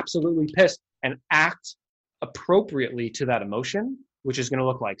be absolutely pissed and act appropriately to that emotion, which is going to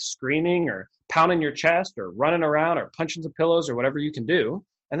look like screaming or pounding your chest or running around or punching some pillows or whatever you can do.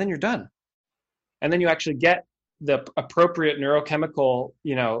 And then you're done. And then you actually get the appropriate neurochemical,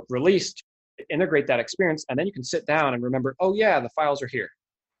 release to integrate that experience. And then you can sit down and remember, oh yeah, the files are here.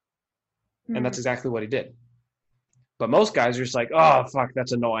 Mm-hmm. And that's exactly what he did. But most guys are just like, oh, fuck,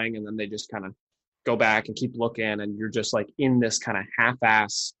 that's annoying. And then they just kind of go back and keep looking. And you're just like in this kind of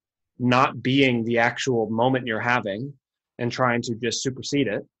half-ass, not being the actual moment you're having and trying to just supersede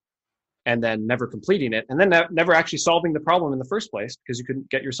it, and then never completing it, and then never actually solving the problem in the first place because you couldn't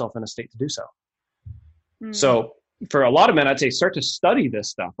get yourself in a state to do so. Mm. So for a lot of men, I'd say start to study this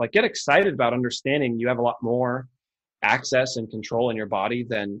stuff. Like, get excited about understanding you have a lot more access and control in your body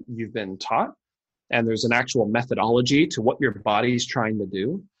than you've been taught. And there's an actual methodology to what your body's trying to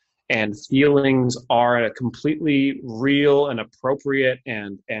do. And feelings are a completely real and appropriate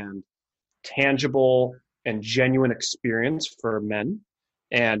and tangible and genuine experience for men.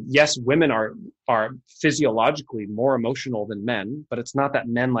 And yes, women are physiologically more emotional than men, but it's not that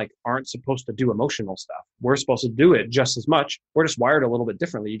men aren't supposed to do emotional stuff. We're supposed to do it just as much. We're just wired a little bit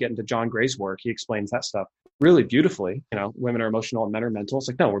differently. You get into John Gray's work, he explains that stuff really beautifully. Women are emotional and men are mental. It's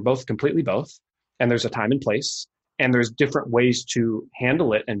like, no, we're both completely both. And there's a time and place, and there's different ways to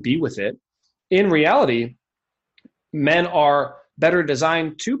handle it and be with it. In reality, men are better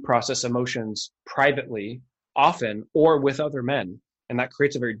designed to process emotions privately, often, or with other men. And that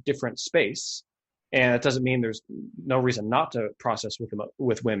creates a very different space. And it doesn't mean there's no reason not to process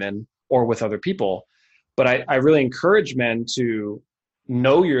with women or with other people. But I really encourage men to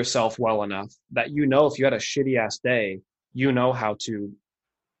know yourself well enough that if you had a shitty ass day, how to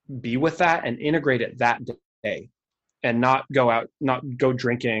be with that and integrate it that day, and not go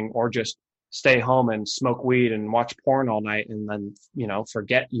drinking or just stay home and smoke weed and watch porn all night and then,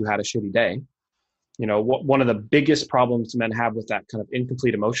 forget you had a shitty day. One of the biggest problems men have with that kind of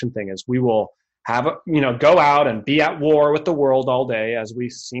incomplete emotion thing is we will have, go out and be at war with the world all day, as we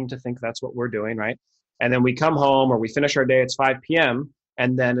seem to think that's what we're doing, right? And then we come home or we finish our day, it's 5 p.m.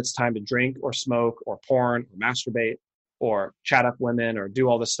 and then it's time to drink or smoke or porn or masturbate or chat up women or do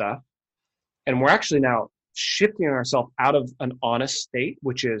all this stuff. And we're actually now shifting ourselves out of an honest state,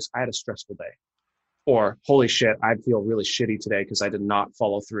 which is, I had a stressful day. Or, holy shit, I feel really shitty today because I did not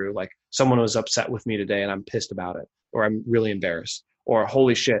follow through. Like, someone was upset with me today and I'm pissed about it. Or I'm really embarrassed. Or,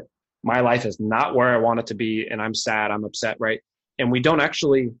 holy shit, my life is not where I want it to be and I'm sad, I'm upset, right? And we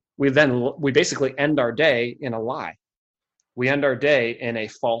basically end our day in a lie. We end our day in a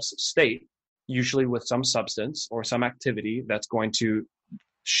false state, usually with some substance or some activity that's going to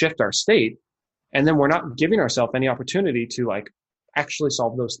shift our state. And then we're not giving ourselves any opportunity to actually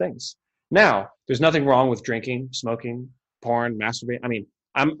solve those things. Now, there's nothing wrong with drinking, smoking, porn, masturbating. I mean,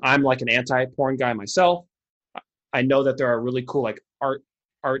 I'm like an anti-porn guy myself. I know that there are really cool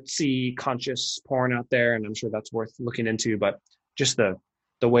artsy, conscious porn out there, and I'm sure that's worth looking into. But just the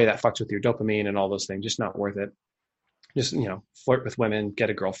way that fucks with your dopamine and all those things, just not worth it. Just flirt with women, get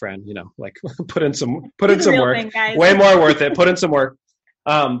a girlfriend. Put in some work. Thing, way more worth it. Put in some work.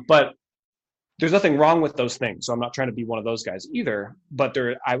 But there's nothing wrong with those things. So I'm not trying to be one of those guys either, but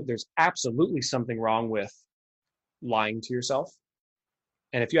there's absolutely something wrong with lying to yourself.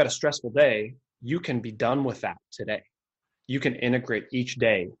 And if you had a stressful day, you can be done with that today. You can integrate each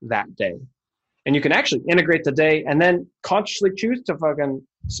day that day. And you can actually integrate the day and then consciously choose to fucking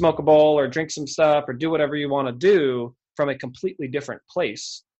smoke a bowl or drink some stuff or do whatever you want to do from a completely different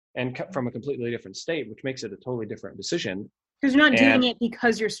place and from a completely different state, which makes it a totally different decision. Because you're not doing it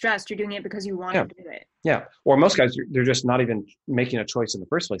because you're stressed. You're doing it because you want to do it. Yeah. Or most guys, they're just not even making a choice in the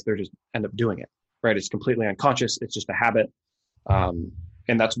first place. They're just end up doing it, right? It's completely unconscious. It's just a habit.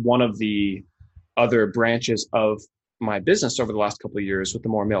 And that's one of the other branches of my business over the last couple of years with the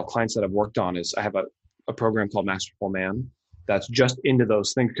more male clients that I've worked on is I have a program called Masterful Man that's just into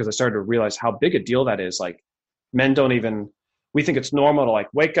those things, because I started to realize how big a deal that is. Like, men don't even, we think it's normal to like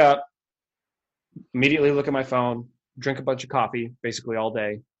wake up, immediately look at my phone, drink a bunch of coffee basically all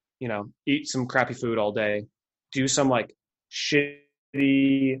day, eat some crappy food all day, do some like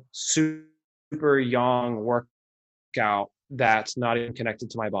shitty, super yang workout that's not even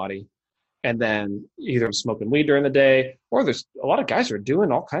connected to my body. And then either I'm smoking weed during the day, or there's a lot of guys who are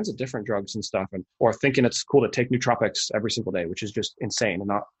doing all kinds of different drugs and stuff, or thinking it's cool to take nootropics every single day, which is just insane. And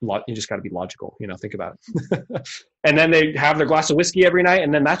you just got to be logical, think about it. And then they have their glass of whiskey every night.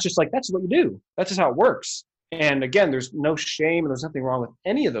 And then that's just like, that's what you do. That's just how it works. And again, there's no shame and there's nothing wrong with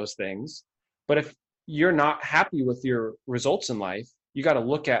any of those things. But if you're not happy with your results in life, you got to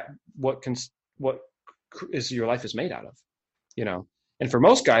look at what is your life is made out of, And for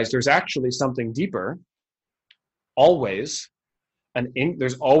most guys, there's actually something deeper. Always,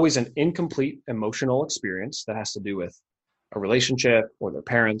 there's always an incomplete emotional experience that has to do with a relationship or their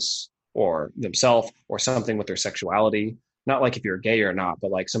parents or themselves or something with their sexuality. Not like if you're gay or not, but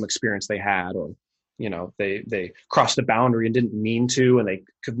like some experience they had, or they crossed a boundary and didn't mean to, and they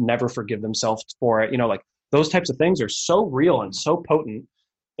could never forgive themselves for it. Like those types of things are so real and so potent.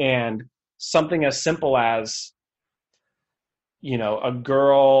 And something as simple as a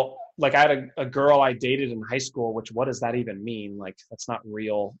girl, like I had a girl I dated in high school, which what does that even mean? Like, that's not a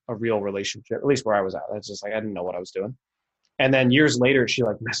real relationship, at least where I was at. It's just like, I didn't know what I was doing. And then years later, she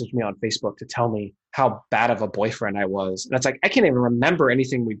like messaged me on Facebook to tell me how bad of a boyfriend I was. And it's like, I can't even remember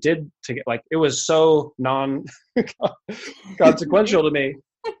anything we did to get, like, it was so consequential to me.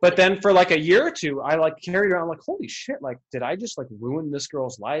 But then for like a year or two, I like carried around like, holy shit, like, did I just like ruin this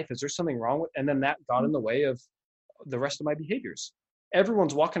girl's life? Is there something wrong with, and then that got in the way of the rest of my behaviors.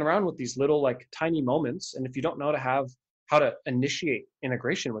 Everyone's walking around with these little like tiny moments. And if you don't know how to initiate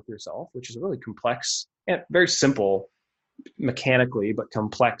integration with yourself, which is a really complex and very simple mechanically, but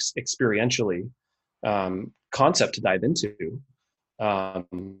complex experientially concept to dive into. But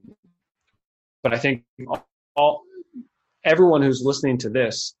I think everyone who's listening to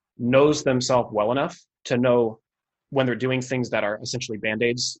this knows themselves well enough to know when they're doing things that are essentially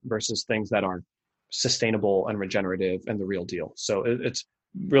band-aids versus things that are sustainable and regenerative and the real deal. So it's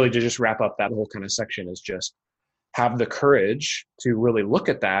really, to just wrap up that whole kind of section, is just have the courage to really look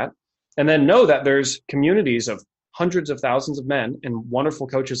at that, and then know that there's communities of hundreds of thousands of men and wonderful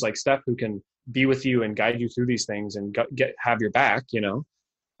coaches like Steph who can be with you and guide you through these things and have your back,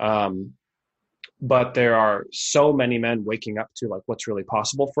 but there are so many men waking up to like what's really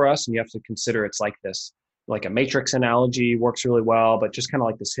possible for us. And you have to consider it's like this, like a matrix analogy works really well, but just kind of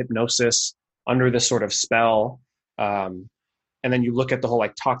like this hypnosis under this sort of spell. And then you look at the whole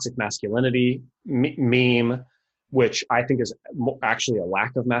like toxic masculinity meme, which I think is actually a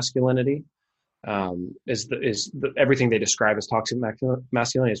lack of masculinity. Everything they describe as toxic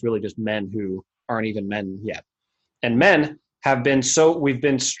masculinity is really just men who aren't even men yet. And men we've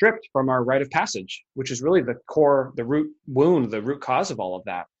been stripped from our rite of passage, which is really the core, the root wound, the root cause of all of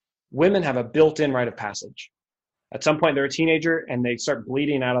that. Women have a built-in rite of passage. At some point, they're a teenager and they start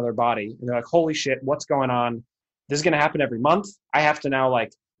bleeding out of their body. And they're like, holy shit, what's going on? This is going to happen every month. I have to now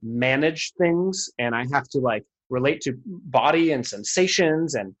like manage things, and I have to like relate to body and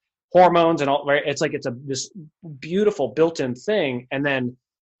sensations and hormones and all, right? It's like, this beautiful built-in thing. And then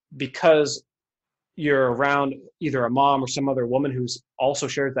because you're around either a mom or some other woman who's also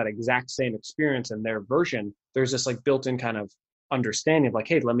shares that exact same experience in their version, there's this like built-in kind of understanding of like,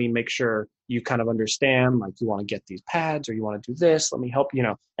 hey, let me make sure you kind of understand, like, you want to get these pads or you want to do this, let me help,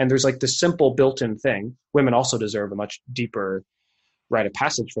 and there's like this simple built-in thing. Women also deserve a much deeper rite of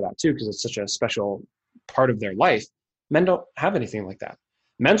passage for that too, because it's such a special part of their life. Men don't have anything like that.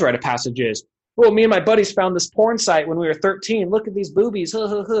 Men's rite of passage is, well, me and my buddies found this porn site when we were 13. Look at these boobies.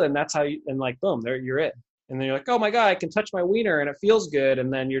 And that's how and like, boom, there you're it. And then you're like, oh my God, I can touch my wiener and it feels good.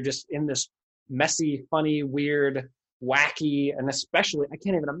 And then you're just in this messy, funny, weird, wacky, and especially, I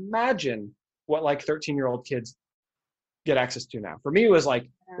can't even imagine what like 13-year-old kids get access to now. For me, it was like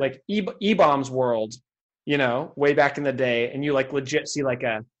E-Bombs world, way back in the day. And you like legit see like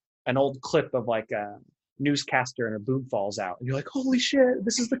an old clip of like a newscaster and her boob falls out. And you're like, holy shit,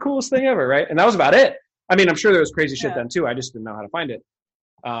 this is the coolest thing ever, right? And that was about it. I mean, I'm sure there was crazy shit then too. I just didn't know how to find it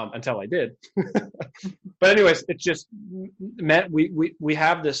until I did. But anyways, it's just meant we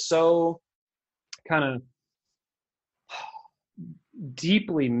have this so kind of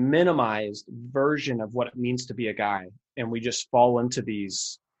deeply minimized version of what it means to be a guy. And we just fall into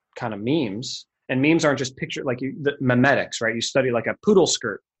these kind of memes. And memes aren't just picture, like the memetics, right? You study like a poodle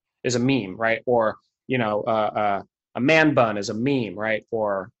skirt is a meme, right? Or, a man bun is a meme, right?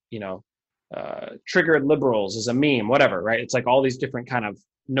 Or, triggered liberals is a meme, whatever, right? It's like all these different kind of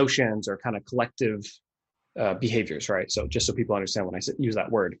notions or kind of collective behaviors, right? So just so people understand when I use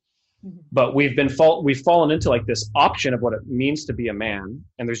that word. But we've fallen into like this option of what it means to be a man.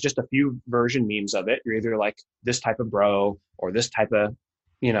 And there's just a few version memes of it. You're either like this type of bro or this type of,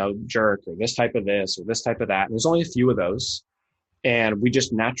 jerk, or this type of this or this type of that. And there's only a few of those. And we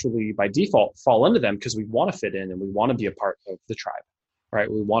just naturally by default fall into them because we want to fit in and we want to be a part of the tribe,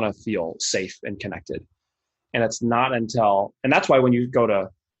 right? We want to feel safe and connected. And it's not until, and that's why when you go to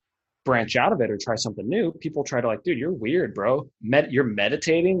branch out of it or try something new, people try to like, dude, you're weird, bro. You're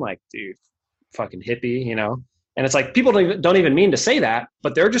meditating, like, dude, fucking hippie, And it's like people don't even mean to say that,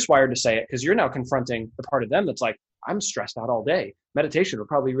 but they're just wired to say it because you're now confronting the part of them that's like, I'm stressed out all day. Meditation would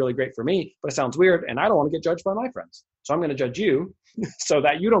probably be really great for me, but it sounds weird and I don't want to get judged by my friends. So I'm going to judge you so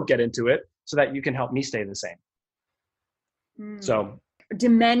that you don't get into it, so that you can help me stay the same. So do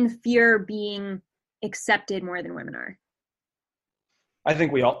men fear being accepted more than women are? I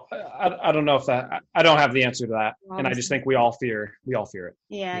think I don't know if that, I don't have the answer to that. And I just think we all fear it.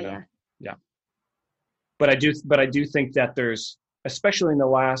 Yeah. But I do think that there's, especially in the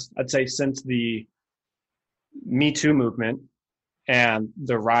last, I'd say since the Me Too movement and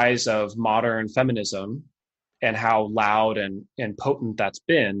the rise of modern feminism and how loud and potent that's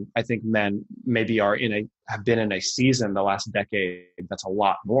been, I think men maybe have been in a season the last decade that's a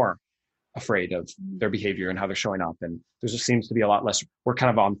lot more afraid of their behavior and how they're showing up. And there seems to be a lot less, we're kind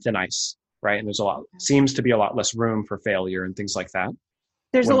of on thin ice, right? And seems to be a lot less room for failure and things like that.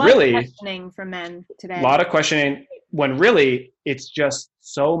 There's a lot of questioning from men today. A lot of questioning when really it's just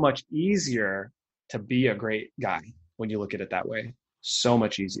so much easier to be a great guy when you look at it that way. So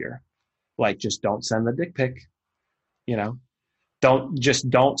much easier. Like, just don't send the dick pic,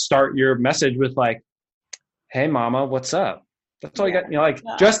 don't start your message with like, hey mama, what's up? That's all you got,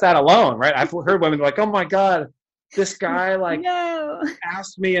 just that alone, right? I've heard women like, oh my God, this guy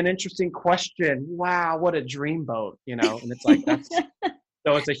asked me an interesting question. Wow, what a dreamboat, and it's like, that's,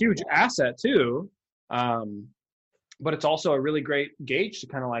 so it's a huge asset too. But it's also a really great gauge to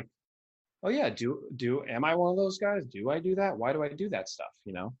kind of like, oh yeah, am I one of those guys? Do I do that? Why do I do that stuff?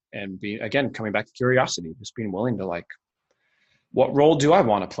 And coming back to curiosity, just being willing to like, what role do I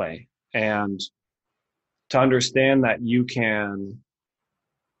want to play? And to understand that you can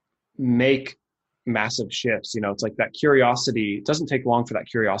make massive shifts, it's like that curiosity, it doesn't take long for that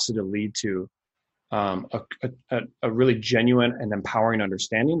curiosity to lead to a really genuine and empowering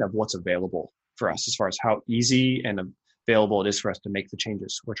understanding of what's available for us as far as how easy and available it is for us to make the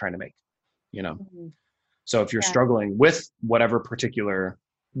changes we're trying to make, So if you're struggling with whatever particular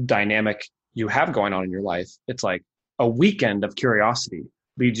dynamic you have going on in your life, it's like a weekend of curiosity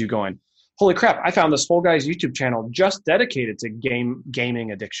leads you going, holy crap, I found this whole guy's YouTube channel just dedicated to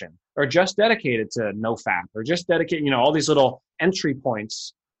gaming addiction, or just dedicated to no fap, or just dedicated, all these little entry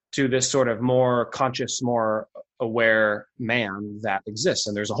points to this sort of more conscious, more aware man that exists.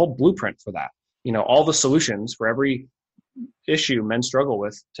 And there's a whole blueprint for that. All the solutions for every issue men struggle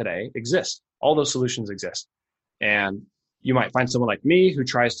with today exist. All those solutions exist. And you might find someone like me who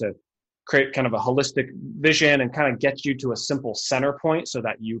tries to create kind of a holistic vision and kind of get you to a simple center point so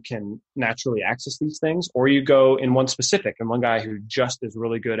that you can naturally access these things. Or you go in one specific, and one guy who just is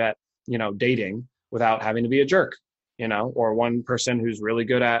really good at, dating without having to be a jerk, or one person who's really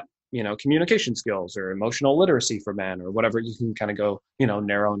good at, communication skills or emotional literacy for men, or whatever. You can kind of go,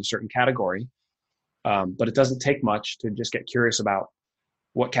 narrow in a certain category. But it doesn't take much to just get curious about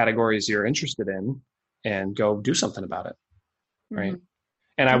what categories you're interested in and go do something about it. Right. Mm-hmm.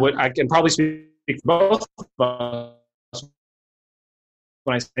 And I can probably speak for both of us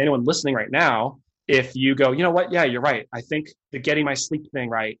when I say anyone listening right now, if you go, you know what? Yeah, you're right. I think the getting my sleep thing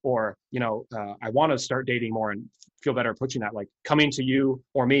right, or, I want to start dating more and feel better approaching that, like coming to you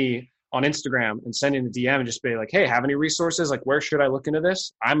or me on Instagram and sending a DM and just be like, hey, have any resources? Like, where should I look into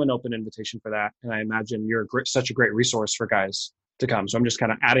this? I'm an open invitation for that. And I imagine you're such a great resource for guys to come. So I'm just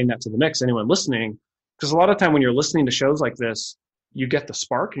kind of adding that to the mix. Anyone listening, because a lot of time when you're listening to shows like this, you get the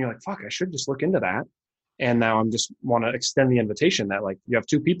spark and you're like, fuck, I should just look into that. And now I'm just want to extend the invitation that like you have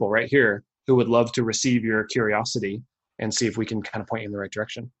two people right here who would love to receive your curiosity and see if we can kind of point you in the right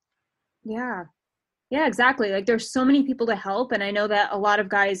direction. Yeah. Yeah, exactly. Like there's so many people to help. And I know that a lot of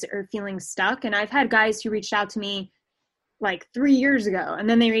guys are feeling stuck. And I've had guys who reached out to me like 3 years ago. And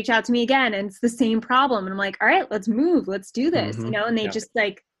then they reach out to me again and it's the same problem. And I'm like, all right, let's move, let's do this, Mm-hmm. and they just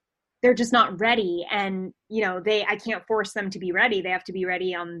like, they're just not ready. And, I can't force them to be ready. They have to be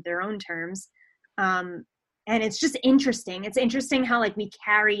ready on their own terms. And it's just interesting. It's interesting how like we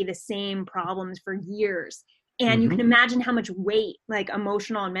carry the same problems for years. And you can imagine how much weight, like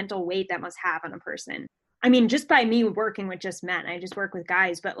emotional and mental weight, that must have on a person. I mean, just by me working with just men, I just work with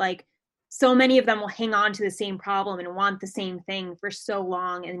guys, but like so many of them will hang on to the same problem and want the same thing for so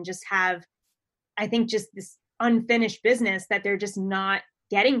long and just have, I think, just this unfinished business that they're just not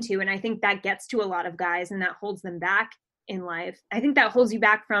getting to. And I think that gets to a lot of guys and that holds them back in life. I think that holds you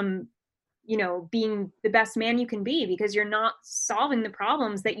back from, being the best man you can be, because you're not solving the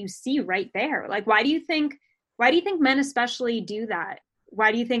problems that you see right there. Like, why do you think men especially do that?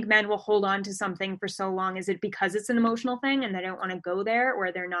 Why do you think men will hold on to something for so long? Is it because it's an emotional thing and they don't want to go there,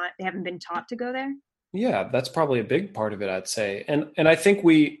 or they haven't been taught to go there? Yeah, that's probably a big part of it, I'd say. And I think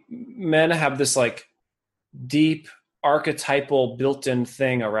men have this like deep archetypal built-in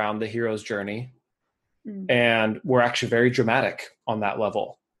thing around the hero's journey. And we're actually very dramatic on that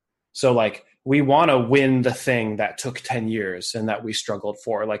level. So like we want to win the thing that took 10 years and that we struggled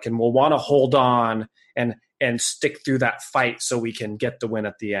for, like, and we'll want to hold on and stick through that fight so we can get the win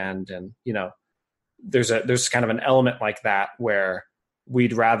at the end. And, there's kind of an element like that where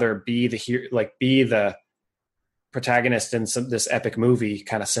we'd rather be the protagonist in this epic movie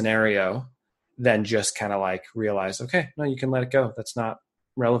kind of scenario than just kind of like realize, okay, no, you can let it go. That's not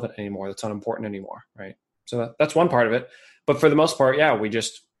relevant anymore. That's not important anymore. Right. So that's one part of it. But for the most part, yeah,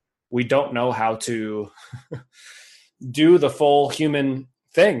 we don't know how to do the full human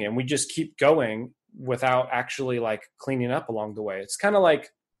thing. And we just keep going without actually like cleaning up along the way. It's kind of like,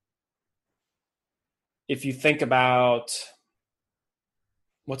 if you think about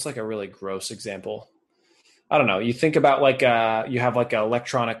what's like a really gross example, I don't know. You think about like, you have like an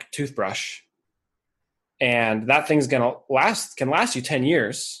electronic toothbrush, and that thing's can last you 10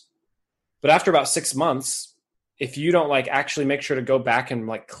 years. But after about 6 months, if you don't like actually make sure to go back and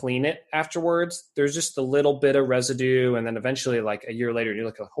like clean it afterwards, there's just a little bit of residue. And then eventually like a year later, you're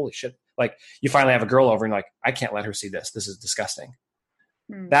like, holy shit. Like you finally have a girl over and like, I can't let her see this. This is disgusting.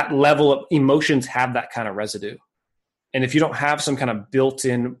 That level of emotions have that kind of residue. And if you don't have some kind of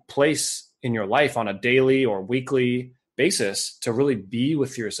built-in place in your life on a daily or weekly basis to really be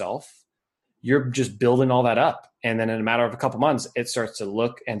with yourself, you're just building all that up. And then in a matter of a couple months, it starts to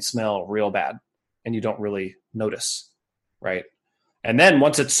look and smell real bad. And you don't really notice, right? And then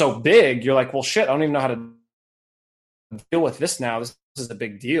once it's so big, you're like, well, shit, I don't even know how to deal with this now. This is a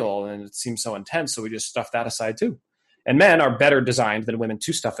big deal, and it seems so intense, so we just stuff that aside too. And men are better designed than women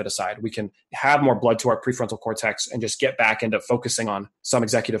to stuff it aside. We can have more blood to our prefrontal cortex and just get back into focusing on some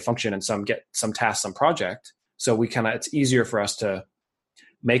executive function and get some task, some project. So it's easier for us to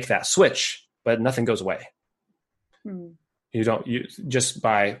make that switch, but nothing goes away. You just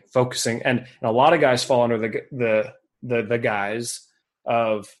by focusing, and a lot of guys fall under the guise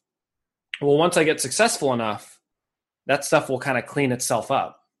of, well, once I get successful enough, that stuff will kind of clean itself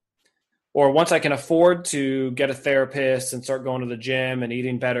up. Or once I can afford to get a therapist and start going to the gym and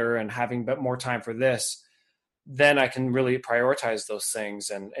eating better and having more time for this, then I can really prioritize those things.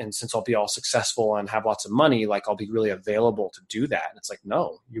 And since I'll be all successful and have lots of money, like I'll be really available to do that. And it's like,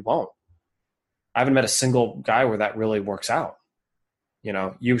 no, you won't. I haven't met a single guy where that really works out.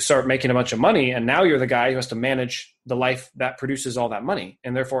 You start making a bunch of money and now you're the guy who has to manage the life that produces all that money.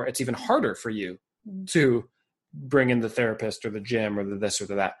 And therefore it's even harder for you to bring in the therapist or the gym or the this or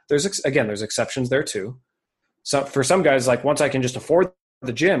the that. There's exceptions there too. So for some guys, like once I can just afford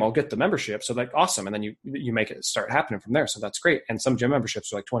the gym, I'll get the membership. So like, awesome. And then you make it start happening from there. So that's great. And some gym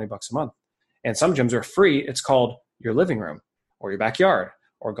memberships are like $20 a month, and some gyms are free. It's called your living room or your backyard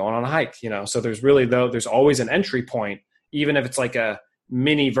or going on a hike, So there's always an entry point, even if it's like a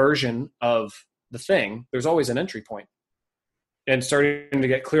mini version of the thing, there's always an entry point. And starting to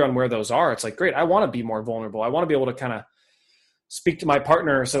get clear on where those are, it's like, great, I want to be more vulnerable. I want to be able to kind of speak to my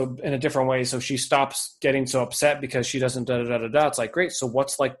partner so in a different way, so she stops getting so upset because she doesn't da-da-da-da-da. It's like, great, so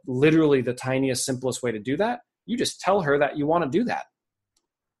what's like literally the tiniest, simplest way to do that? You just tell her that you want to do that.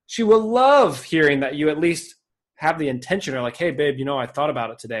 She will love hearing that you at least have the intention, or like, hey, babe, I thought about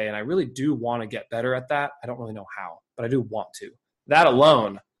it today and I really do want to get better at that. I don't really know how, but I do want to. That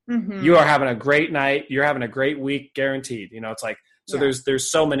alone, you are having a great night. You're having a great week, guaranteed. It's like, so yeah. There's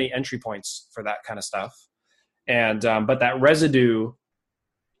so many entry points for that kind of stuff. And, but that residue,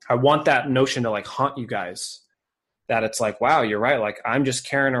 I want that notion to like haunt you guys, that it's like, wow, you're right. Like I'm just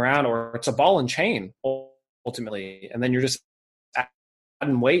carrying around, or it's a ball and chain ultimately. And then you're just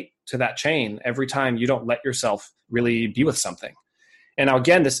adding weight to that chain every time you don't let yourself really be with something. And now,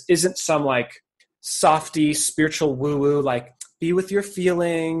 again, this isn't some like softy spiritual woo-woo, like be with your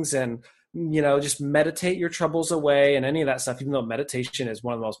feelings and, just meditate your troubles away and any of that stuff, even though meditation is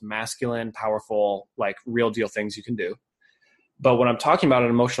one of the most masculine, powerful, like real deal things you can do. But when I'm talking about an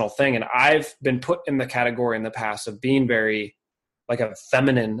emotional thing, and I've been put in the category in the past of being very like a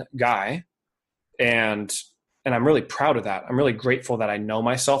feminine guy, and I'm really proud of that. I'm really grateful that I know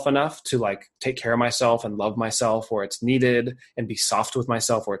myself enough to like take care of myself and love myself where it's needed and be soft with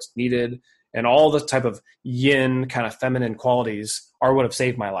myself where it's needed. And all the type of yin kind of feminine qualities are what have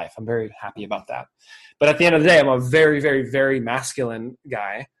saved my life. I'm very happy about that. But at the end of the day, I'm a very, very, very masculine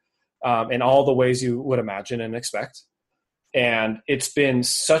guy in all the ways you would imagine and expect. And it's been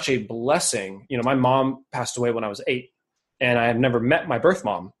such a blessing. My mom passed away when I was 8, and I have never met my birth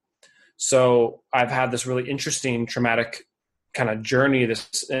mom. So I've had this really interesting traumatic kind of journey,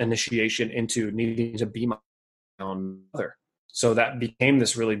 this initiation into needing to be my own mother. So that became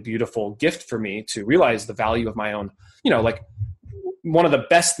this really beautiful gift for me to realize the value of my own, like one of the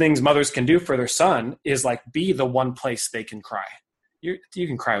best things mothers can do for their son is like be the one place they can cry. You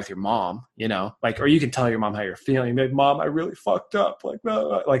can cry with your mom, or you can tell your mom how you're feeling. Like, Mom, I really fucked up. Like,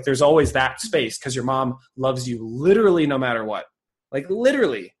 no, like there's always that space because your mom loves you literally no matter what. Like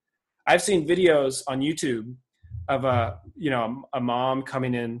literally. I've seen videos on YouTube of a mom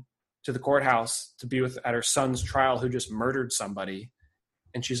coming in to the courthouse to be at her son's trial who just murdered somebody.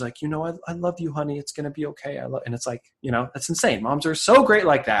 And she's like, I love you, honey. It's going to be okay. And it's like, that's insane. Moms are so great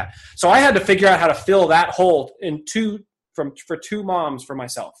like that. So I had to figure out how to fill that hole for 2 moms for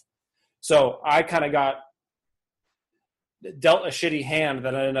myself. So I kind of got dealt a shitty hand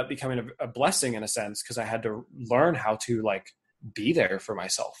that ended up becoming a blessing in a sense, because I had to learn how to like be there for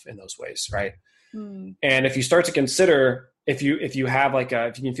myself in those ways. Right. And if you start to consider, if you have like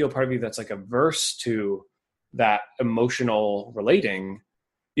if you can feel part of you that's like averse to that emotional relating,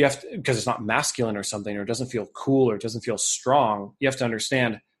 you have to, because it's not masculine or something, or it doesn't feel cool or it doesn't feel strong, you have to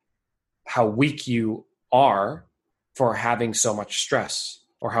understand how weak you are for having so much stress,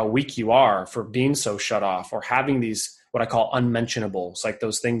 or how weak you are for being so shut off, or having these, what I call unmentionables, like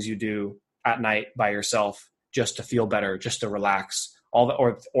those things you do at night by yourself just to feel better, just to relax,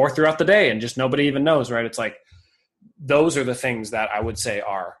 or throughout the day and just nobody even knows, right? It's like, those are the things that I would say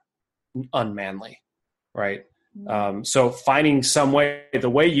are unmanly, right? So finding some way, the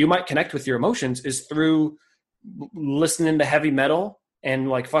way you might connect with your emotions is through listening to heavy metal and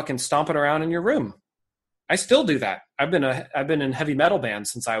like fucking stomping around in your room. I still do that. I've been in heavy metal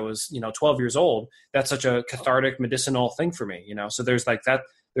bands since I was, 12 years old. That's such a cathartic medicinal thing for me, so there's like that,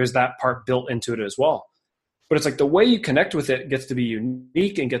 there's that part built into it as well. But it's like the way you connect with it gets to be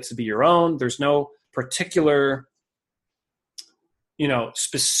unique and gets to be your own. There's no particular,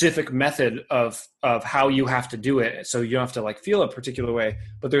 specific method of how you have to do it. So you don't have to like feel a particular way,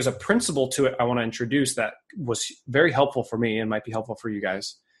 but there's a principle to it I want to introduce that was very helpful for me and might be helpful for you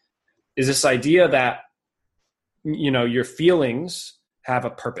guys, is this idea that, your feelings have a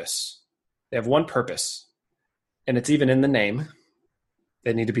purpose. They have one purpose, and it's even in the name.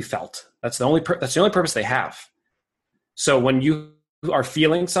 They need to be felt. That's the only purpose they have. So when you are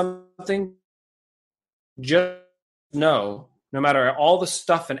feeling something, just know, no matter all the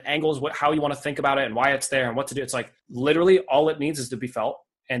stuff and angles, how you want to think about it and why it's there and what to do, it's like literally all it needs is to be felt,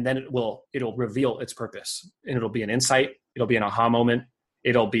 and then it'll reveal its purpose, and it'll be an insight. It'll be an aha moment.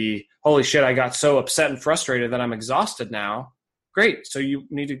 It'll be, holy shit, I got so upset and frustrated that I'm exhausted now. Great. So you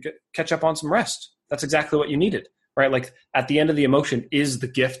need to catch up on some rest. That's exactly what you needed, right? Like at the end of the emotion is the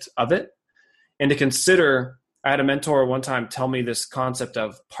gift of it. And to consider, I had a mentor one time tell me this concept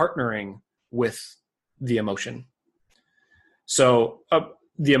of partnering with the emotion. So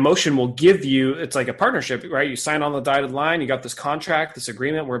the emotion will give you, it's like a partnership, right? You sign on the dotted line, you got this contract, this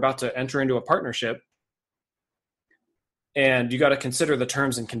agreement, we're about to enter into a partnership. And you got to consider the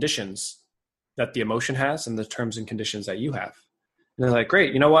terms and conditions that the emotion has and the terms and conditions that you have. And they're like,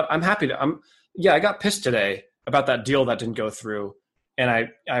 great, you know what? I'm happy to, I got pissed today about that deal that didn't go through. And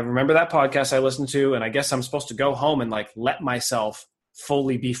I remember that podcast I listened to, and I guess I'm supposed to go home and like let myself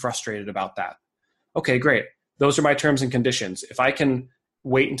fully be frustrated about that. Okay, great. Those are my terms and conditions. If I can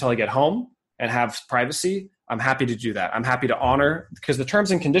wait until I get home and have privacy, I'm happy to do that. I'm happy to honor, because the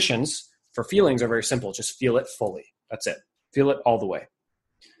terms and conditions for feelings are very simple. Just feel it fully. That's it. Feel it all the way.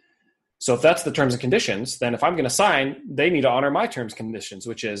 So if that's the terms and conditions, then if I'm going to sign, they need to honor my terms and conditions,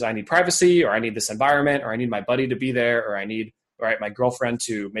 which is I need privacy, or I need this environment, or I need my buddy to be there, or I need, my girlfriend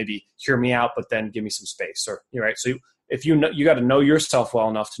to maybe hear me out, but then give me some space, or, right. So if you got to know yourself well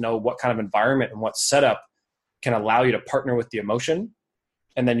enough to know what kind of environment and what setup can allow you to partner with the emotion.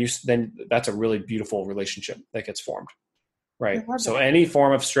 And then that's a really beautiful relationship that gets formed. Right. So that. any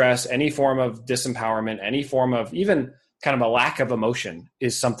form of stress, any form of disempowerment, any form of even kind of a lack of emotion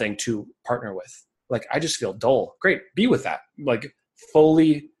is something to partner with. Like, I just feel dull. Great. Be with that. Like,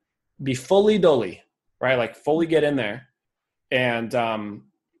 be fully dully, right? Like, fully get in there and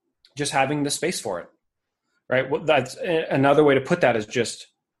just having the space for it. Right. Well, that's another way to put that is just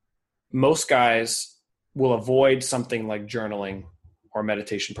most guys will avoid something like journaling or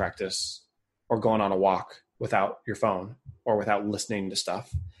meditation practice or going on a walk without your phone or without listening to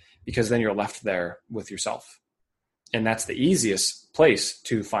stuff, because then you're left there with yourself. And that's the easiest place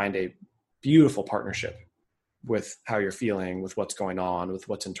to find a beautiful partnership with how you're feeling, with what's going on, with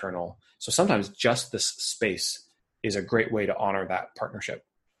what's internal. So sometimes just this space is a great way to honor that partnership.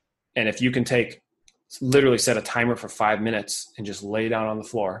 And if you can literally set a timer for 5 minutes and just lay down on the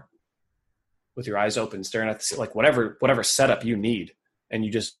floor with your eyes open, staring at the, like whatever setup you need, and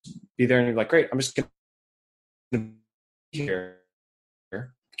you just be there and you're like, great, I'm just going to be here.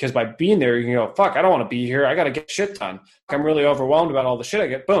 Because by being there, you can go, fuck, I don't want to be here. I got to get shit done. I'm really overwhelmed about all the shit I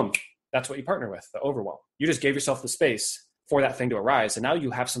get. Boom. That's what you partner with, the overwhelm. You just gave yourself the space for that thing to arise. And now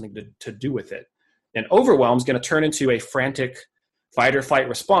you have something to do with it. And overwhelm is going to turn into a frantic fight or flight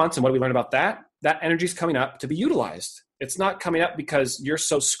response. And what do we learn about that? That energy is coming up to be utilized. It's not coming up because you're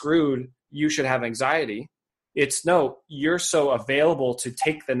so screwed, you should have anxiety. It's no, you're so available to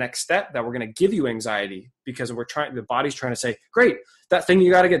take the next step that we're going to give you anxiety, because the body's trying to say, great, that thing you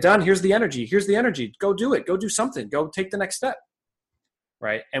got to get done. Here's the energy. Go do it. Go do something. Go take the next step.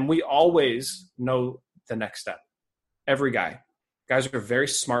 Right. And we always know the next step. Every guys are very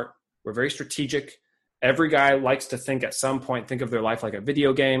smart. We're very strategic. Every guy likes to think of their life like a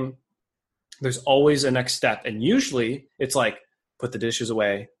video game. There's always a next step. And usually it's like, put the dishes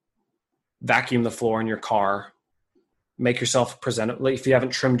away, vacuum the floor in your car, make yourself presentable. If you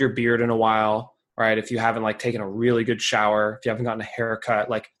haven't trimmed your beard in a while, right? If you haven't taken a really good shower, if you haven't gotten a haircut,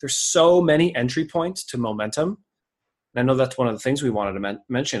 there's so many entry points to momentum. And I know that's one of the things we wanted to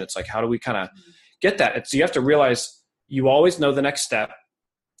mention. It's like, how do we kind of get that? So you have to realize you always know the next step.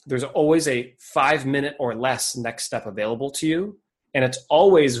 There's always a 5 minute or less next step available to you. And it's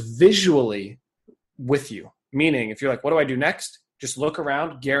always visually with you. Meaning, if you're like, what do I do next? Just look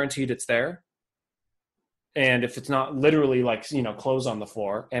around, guaranteed it's there. And if it's not literally clothes on the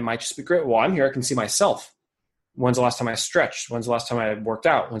floor, it might just be great. Well, I'm here, I can see myself. When's the last time I stretched? When's the last time I worked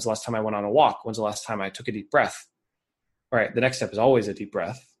out? When's the last time I went on a walk? When's the last time I took a deep breath? All right, the next step is always a deep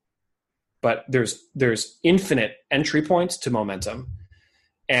breath. But there's infinite entry points to momentum.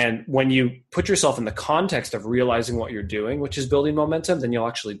 And when you put yourself in the context of realizing what you're doing, which is building momentum, then you'll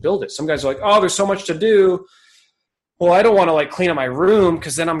actually build it. Some guys are like, oh, there's so much to do. Well, I don't want to clean up my room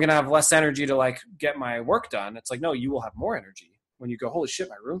because then I'm going to have less energy to get my work done. It's like, no, you will have more energy when you go, holy shit,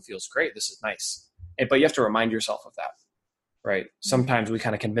 my room feels great. This is nice. But you have to remind yourself of that, right? Sometimes we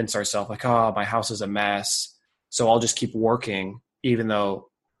kind of convince ourselves oh, my house is a mess, so I'll just keep working, even though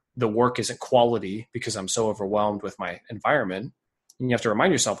the work isn't quality because I'm so overwhelmed with my environment. And you have to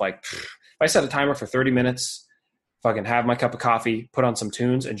remind yourself, if I set a timer for 30 minutes, if I can have my cup of coffee, put on some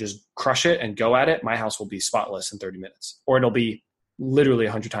tunes and just crush it and go at it, my house will be spotless in 30 minutes. Or it'll be literally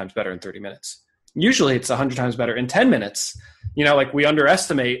 100 times better in 30 minutes. Usually it's 100 times better in 10 minutes. We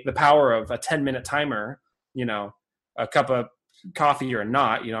underestimate the power of a 10-minute timer, a cup of coffee or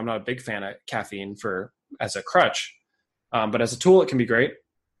not. I'm not a big fan of caffeine as a crutch. But as a tool, it can be great.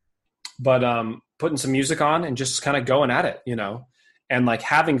 But putting some music on and just kind of going at it, and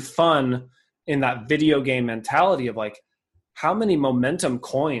having fun in that video game mentality of how many momentum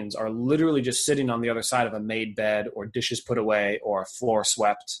coins are literally just sitting on the other side of a made bed or dishes put away or a floor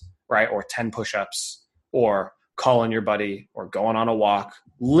swept, right? Or 10 push-ups or calling your buddy or going on a walk.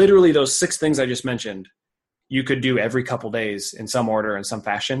 Literally those 6 things I just mentioned, you could do every couple days in some order, in some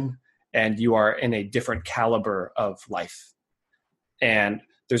fashion, and you are in a different caliber of life. And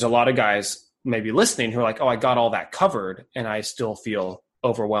there's a lot of guys maybe listening who are like, oh, I got all that covered and I still feel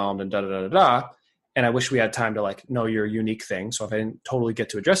overwhelmed and da-da-da-da-da. And I wish we had time to know your unique thing. So if I didn't totally get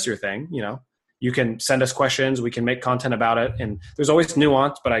to address your thing, you can send us questions. We can make content about it. And there's always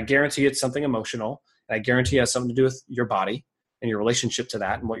nuance, but I guarantee it's something emotional. And I guarantee it has something to do with your body and your relationship to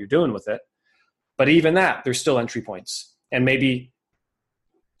that and what you're doing with it. But even that, there's still entry points. And maybe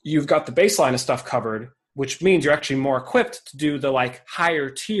you've got the baseline of stuff covered, which means you're actually more equipped to do the higher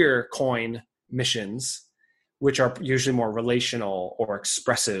tier coin missions, which are usually more relational or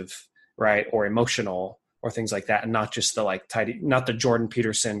expressive, right? Or emotional or things like that. And not just the tidy, not the Jordan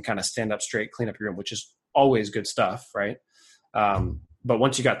Peterson kind of stand up straight, clean up your room, which is always good stuff, right? But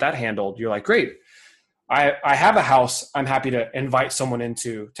once you got that handled, you're like, great, I have a house I'm happy to invite someone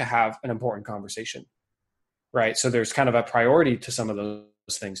into to have an important conversation, right? So there's kind of a priority to some of those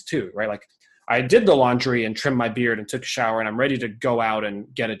things too, right? Like I did the laundry and trimmed my beard and took a shower and I'm ready to go out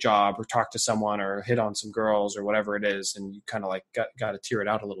and get a job or talk to someone or hit on some girls or whatever it is. And you kind of like got to tear it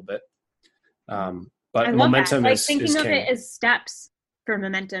out a little bit. But momentum is thinking of king. it as steps for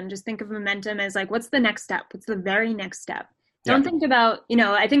momentum. Just think of momentum as like, what's the next step? What's the very next step? Don't think about,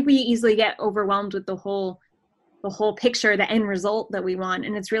 I think we easily get overwhelmed with the whole picture, the end result that we want.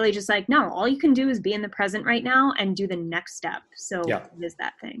 And it's really just like, no, all you can do is be in the present right now and do the next step. So what is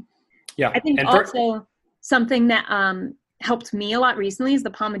that thing? Yeah. I think also something that helped me a lot recently is the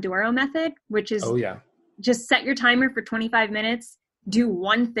Pomodoro method, which is just set your timer for 25 minutes, do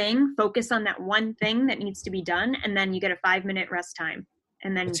one thing, focus on that one thing that needs to be done. And then you get a 5-minute rest time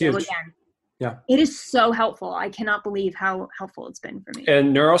and then go again. Yeah. It is so helpful. I cannot believe how helpful it's been for me.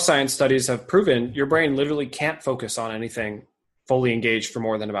 And neuroscience studies have proven your brain literally can't focus on anything fully engaged for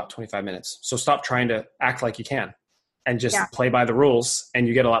more than about 25 minutes. So stop trying to act like you can and just play by the rules and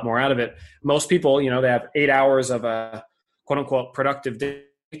you get a lot more out of it. Most people, they have 8 hours of a quote unquote productive day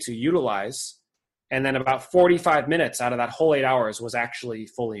to utilize. And then about 45 minutes out of that whole 8 hours was actually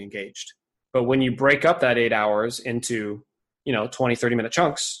fully engaged. But when you break up that 8 hours into, 20, 30 minute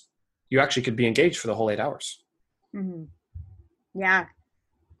chunks, you actually could be engaged for the whole 8 hours. Mm-hmm. Yeah.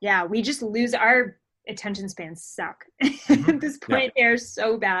 Yeah. We just lose our attention spans suck. At this point, they're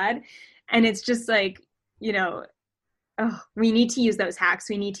so bad. And it's just like, we need to use those hacks.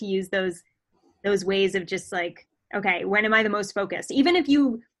 We need to use those ways of just like, okay, when am I the most focused? Even if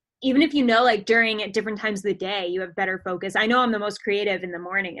you know, like during at different times of the day, you have better focus. I know I'm the most creative in the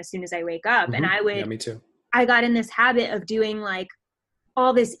morning as soon as I wake up. Mm-hmm. And me too. I got in this habit of doing like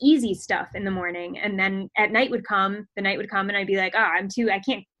all this easy stuff in the morning. And then the night would come and I'd be like, I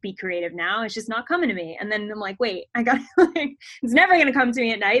can't be creative now. It's just not coming to me. And then I'm like, wait, it's never going to come to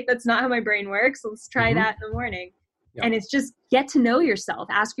me at night. That's not how my brain works. Let's try that in the morning. Yep. And it's just get to know yourself,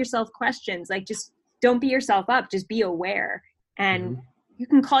 ask yourself questions. Like just don't beat yourself up, just be aware. And you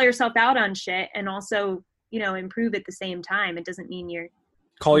can call yourself out on shit and also, improve at the same time. It doesn't mean you're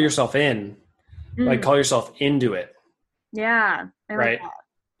call yourself in, like call yourself into it. Yeah. Right. Like that.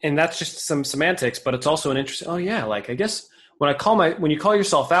 And that's just some semantics, but it's also an interesting, like I guess when you call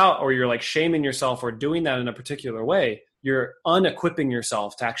yourself out or you're like shaming yourself or doing that in a particular way, you're unequipping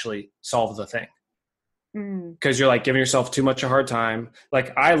yourself to actually solve the thing. Because you're like giving yourself too much a hard time.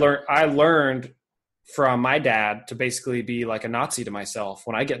 Like I learned from my dad to basically be like a Nazi to myself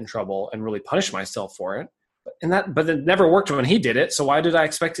when I get in trouble and really punish myself for it. But it never worked when he did it. So why did I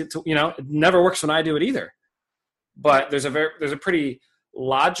expect it to, it never works when I do it either. But there's a pretty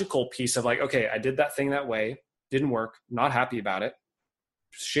logical piece of like, okay, I did that thing that way, didn't work, not happy about it,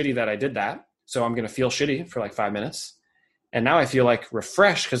 shitty that I did that. So I'm going to feel shitty for like 5 minutes. And now I feel like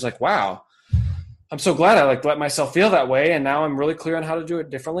refreshed because like, wow, I'm so glad I like let myself feel that way. And now I'm really clear on how to do it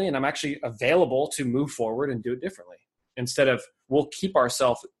differently. And I'm actually available to move forward and do it differently instead of we'll keep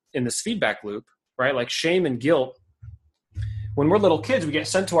ourselves in this feedback loop, right? Like shame and guilt. When we're little kids, we get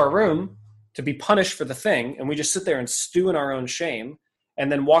sent to our room to be punished for the thing. And we just sit there and stew in our own shame and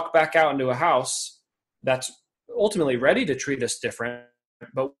then walk back out into a house that's ultimately ready to treat us different,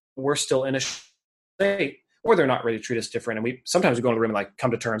 but we're still in a state or they're not ready to treat us different. And sometimes we go into the room and like come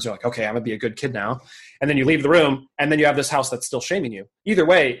to terms. You're like, okay, I'm gonna be a good kid now. And then you leave the room and then you have this house that's still shaming you. Either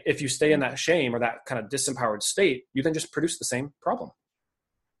way, if you stay in that shame or that kind of disempowered state, you then just produce the same problem.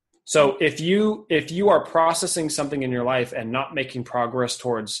 So if you are processing something in your life and not making progress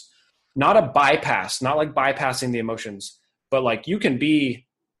towards not a bypass, not like bypassing the emotions, but like you can be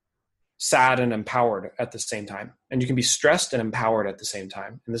sad and empowered at the same time. And you can be stressed and empowered at the same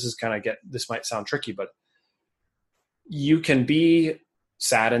time. And this is this might sound tricky, but you can be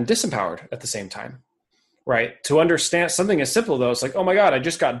sad and disempowered at the same time, right? To understand something as simple though, it's like, oh my God, I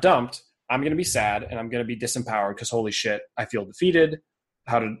just got dumped. I'm going to be sad and I'm going to be disempowered because holy shit, I feel defeated.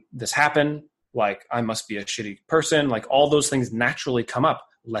 How did this happen? Like I must be a shitty person. Like all those things naturally come up.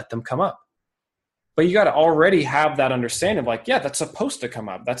 Let them come up. But you got to already have that understanding of like, yeah, that's supposed to come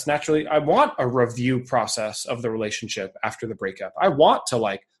up. That's naturally, I want a review process of the relationship after the breakup. I want to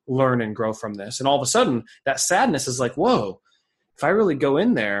like learn and grow from this. And all of a sudden that sadness is like, whoa, if I really go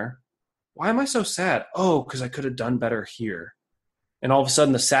in there, why am I so sad? Oh, because I could have done better here. And all of a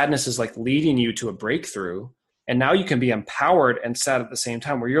sudden the sadness is like leading you to a breakthrough. And now you can be empowered and sad at the same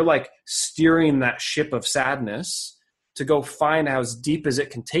time where you're like steering that ship of sadness to go find how as deep as it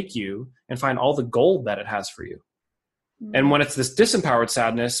can take you and find all the gold that it has for you. Mm-hmm. And when it's this disempowered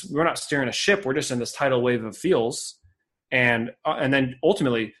sadness, we're not steering a ship. We're just in this tidal wave of feels. and then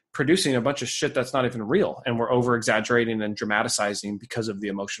ultimately producing a bunch of shit that's not even real, and we're over exaggerating and dramatizing because of the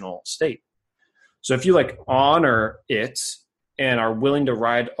emotional state. So if you like honor it and are willing to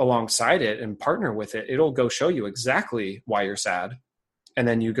ride alongside it and partner with it, it'll go show you exactly why you're sad. And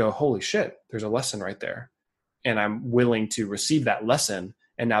then you go, holy shit, there's a lesson right there. And I'm willing to receive that lesson.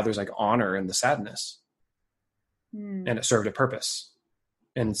 And now there's like honor in the sadness. And it served a purpose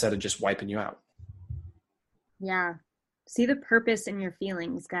instead of just wiping you out. Yeah. See the purpose in your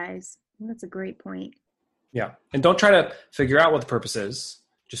feelings, guys. That's a great point. Yeah. And don't try to figure out what the purpose is.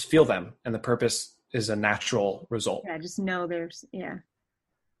 Just feel them. And the purpose is a natural result. Yeah. Just know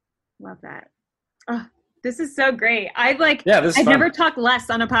love that. Oh, this is so great. I've never talked less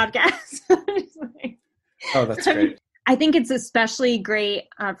on a podcast. Oh, that's great. I think it's especially great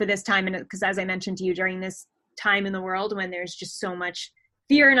for this time. And because as I mentioned to you, during this time in the world when there's just so much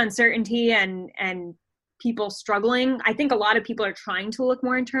fear and uncertainty and people struggling, I think a lot of people are trying to look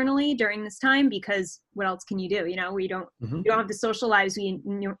more internally during this time, because what else can you do? You know, we don't have the social lives we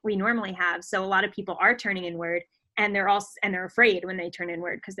normally have. So a lot of people are turning inward, and they're afraid when they turn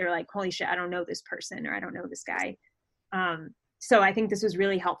inward, because they're like, holy shit, I don't know this person, or I don't know this guy. So I think this was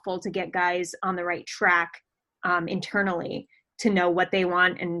really helpful to get guys on the right track internally, to know what they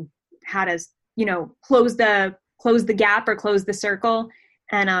want and how to, close the gap or close the circle.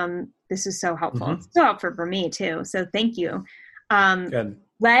 And this is so helpful. It's so helpful for me too. So thank you. Good.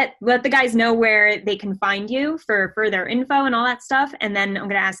 Let the guys know where they can find you for further info and all that stuff. And then I'm going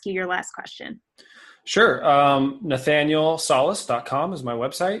to ask you your last question. Sure. NathanielSolace.com is my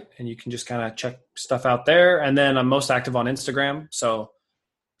website, and you can just kind of check stuff out there. And then I'm most active on Instagram. So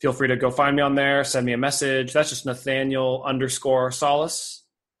feel free to go find me on there, send me a message. That's just Nathaniel_Solace.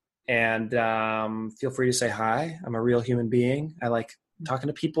 And feel free to say hi. I'm a real human being. I like talking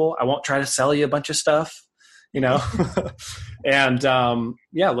to people. I won't try to sell you a bunch of stuff, and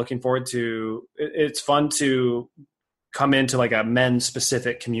looking forward to it's fun to come into like a men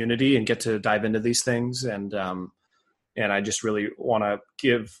specific community and get to dive into these things. And I just really want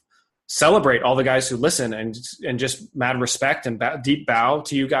to celebrate all the guys who listen, and just mad respect and deep bow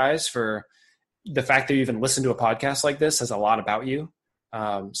to you guys for the fact that you even listen to a podcast like this. Says a lot about you.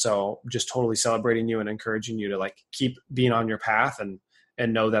 So just totally celebrating you and encouraging you to like keep being on your path, and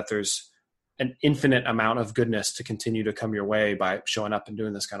know that there's an infinite amount of goodness to continue to come your way by showing up and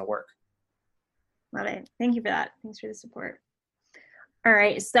doing this kind of work. Love it. Thank you for that. Thanks for the support. All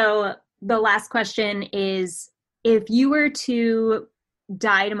right. So the last question is, if you were to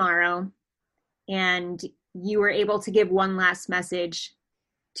die tomorrow and you were able to give one last message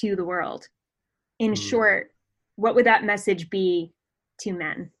to the world, in short, what would that message be to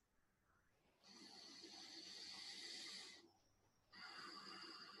men?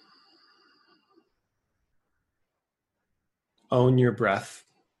 Own your breath.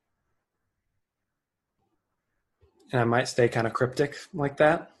 And I might stay kind of cryptic like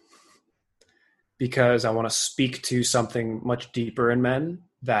that, because I want to speak to something much deeper in men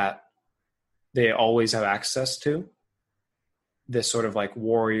that they always have access to. This sort of like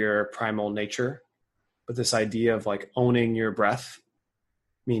warrior primal nature. But this idea of like owning your breath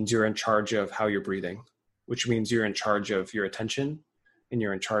means you're in charge of how you're breathing, which means you're in charge of your attention, and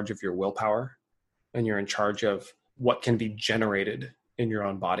you're in charge of your willpower, and you're in charge of what can be generated in your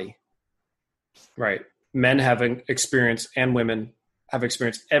own body, right? Men have experienced, and women have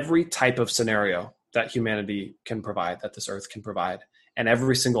experienced, every type of scenario that humanity can provide, that this earth can provide. And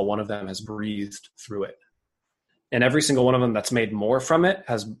every single one of them has breathed through it. And every single one of them that's made more from it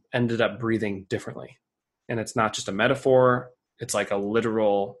has ended up breathing differently. And it's not just a metaphor. It's like a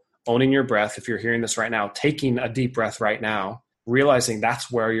literal owning your breath. If you're hearing this right now, taking a deep breath right now, realizing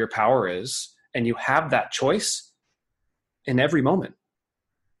that's where your power is. And you have that choice in every moment.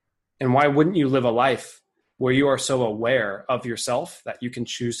 And why wouldn't you live a life where you are so aware of yourself that you can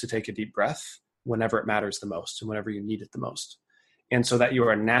choose to take a deep breath whenever it matters the most and whenever you need it the most? And so that you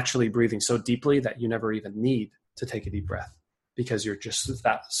are naturally breathing so deeply that you never even need to take a deep breath, because you're just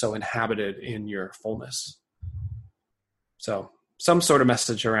that so inhabited in your fullness. So some sort of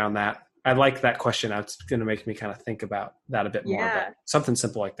message around that. I like that question. It's going to make me kind of think about that a bit more. But something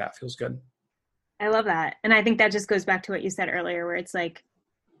simple like that feels good. I love that. And I think that just goes back to what you said earlier, where it's like,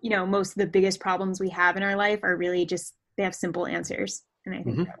 most of the biggest problems we have in our life are really just, they have simple answers. And I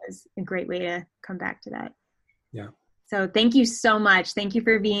think that was a great way to come back to that. Yeah. So thank you so much. Thank you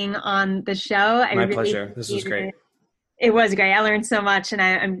for being on the show. My pleasure. This was great. It was great. I learned so much,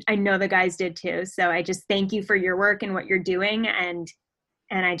 and I know the guys did too. So I just thank you for your work and what you're doing. And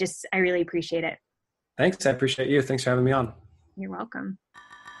I really appreciate it. Thanks. I appreciate you. Thanks for having me on. You're welcome.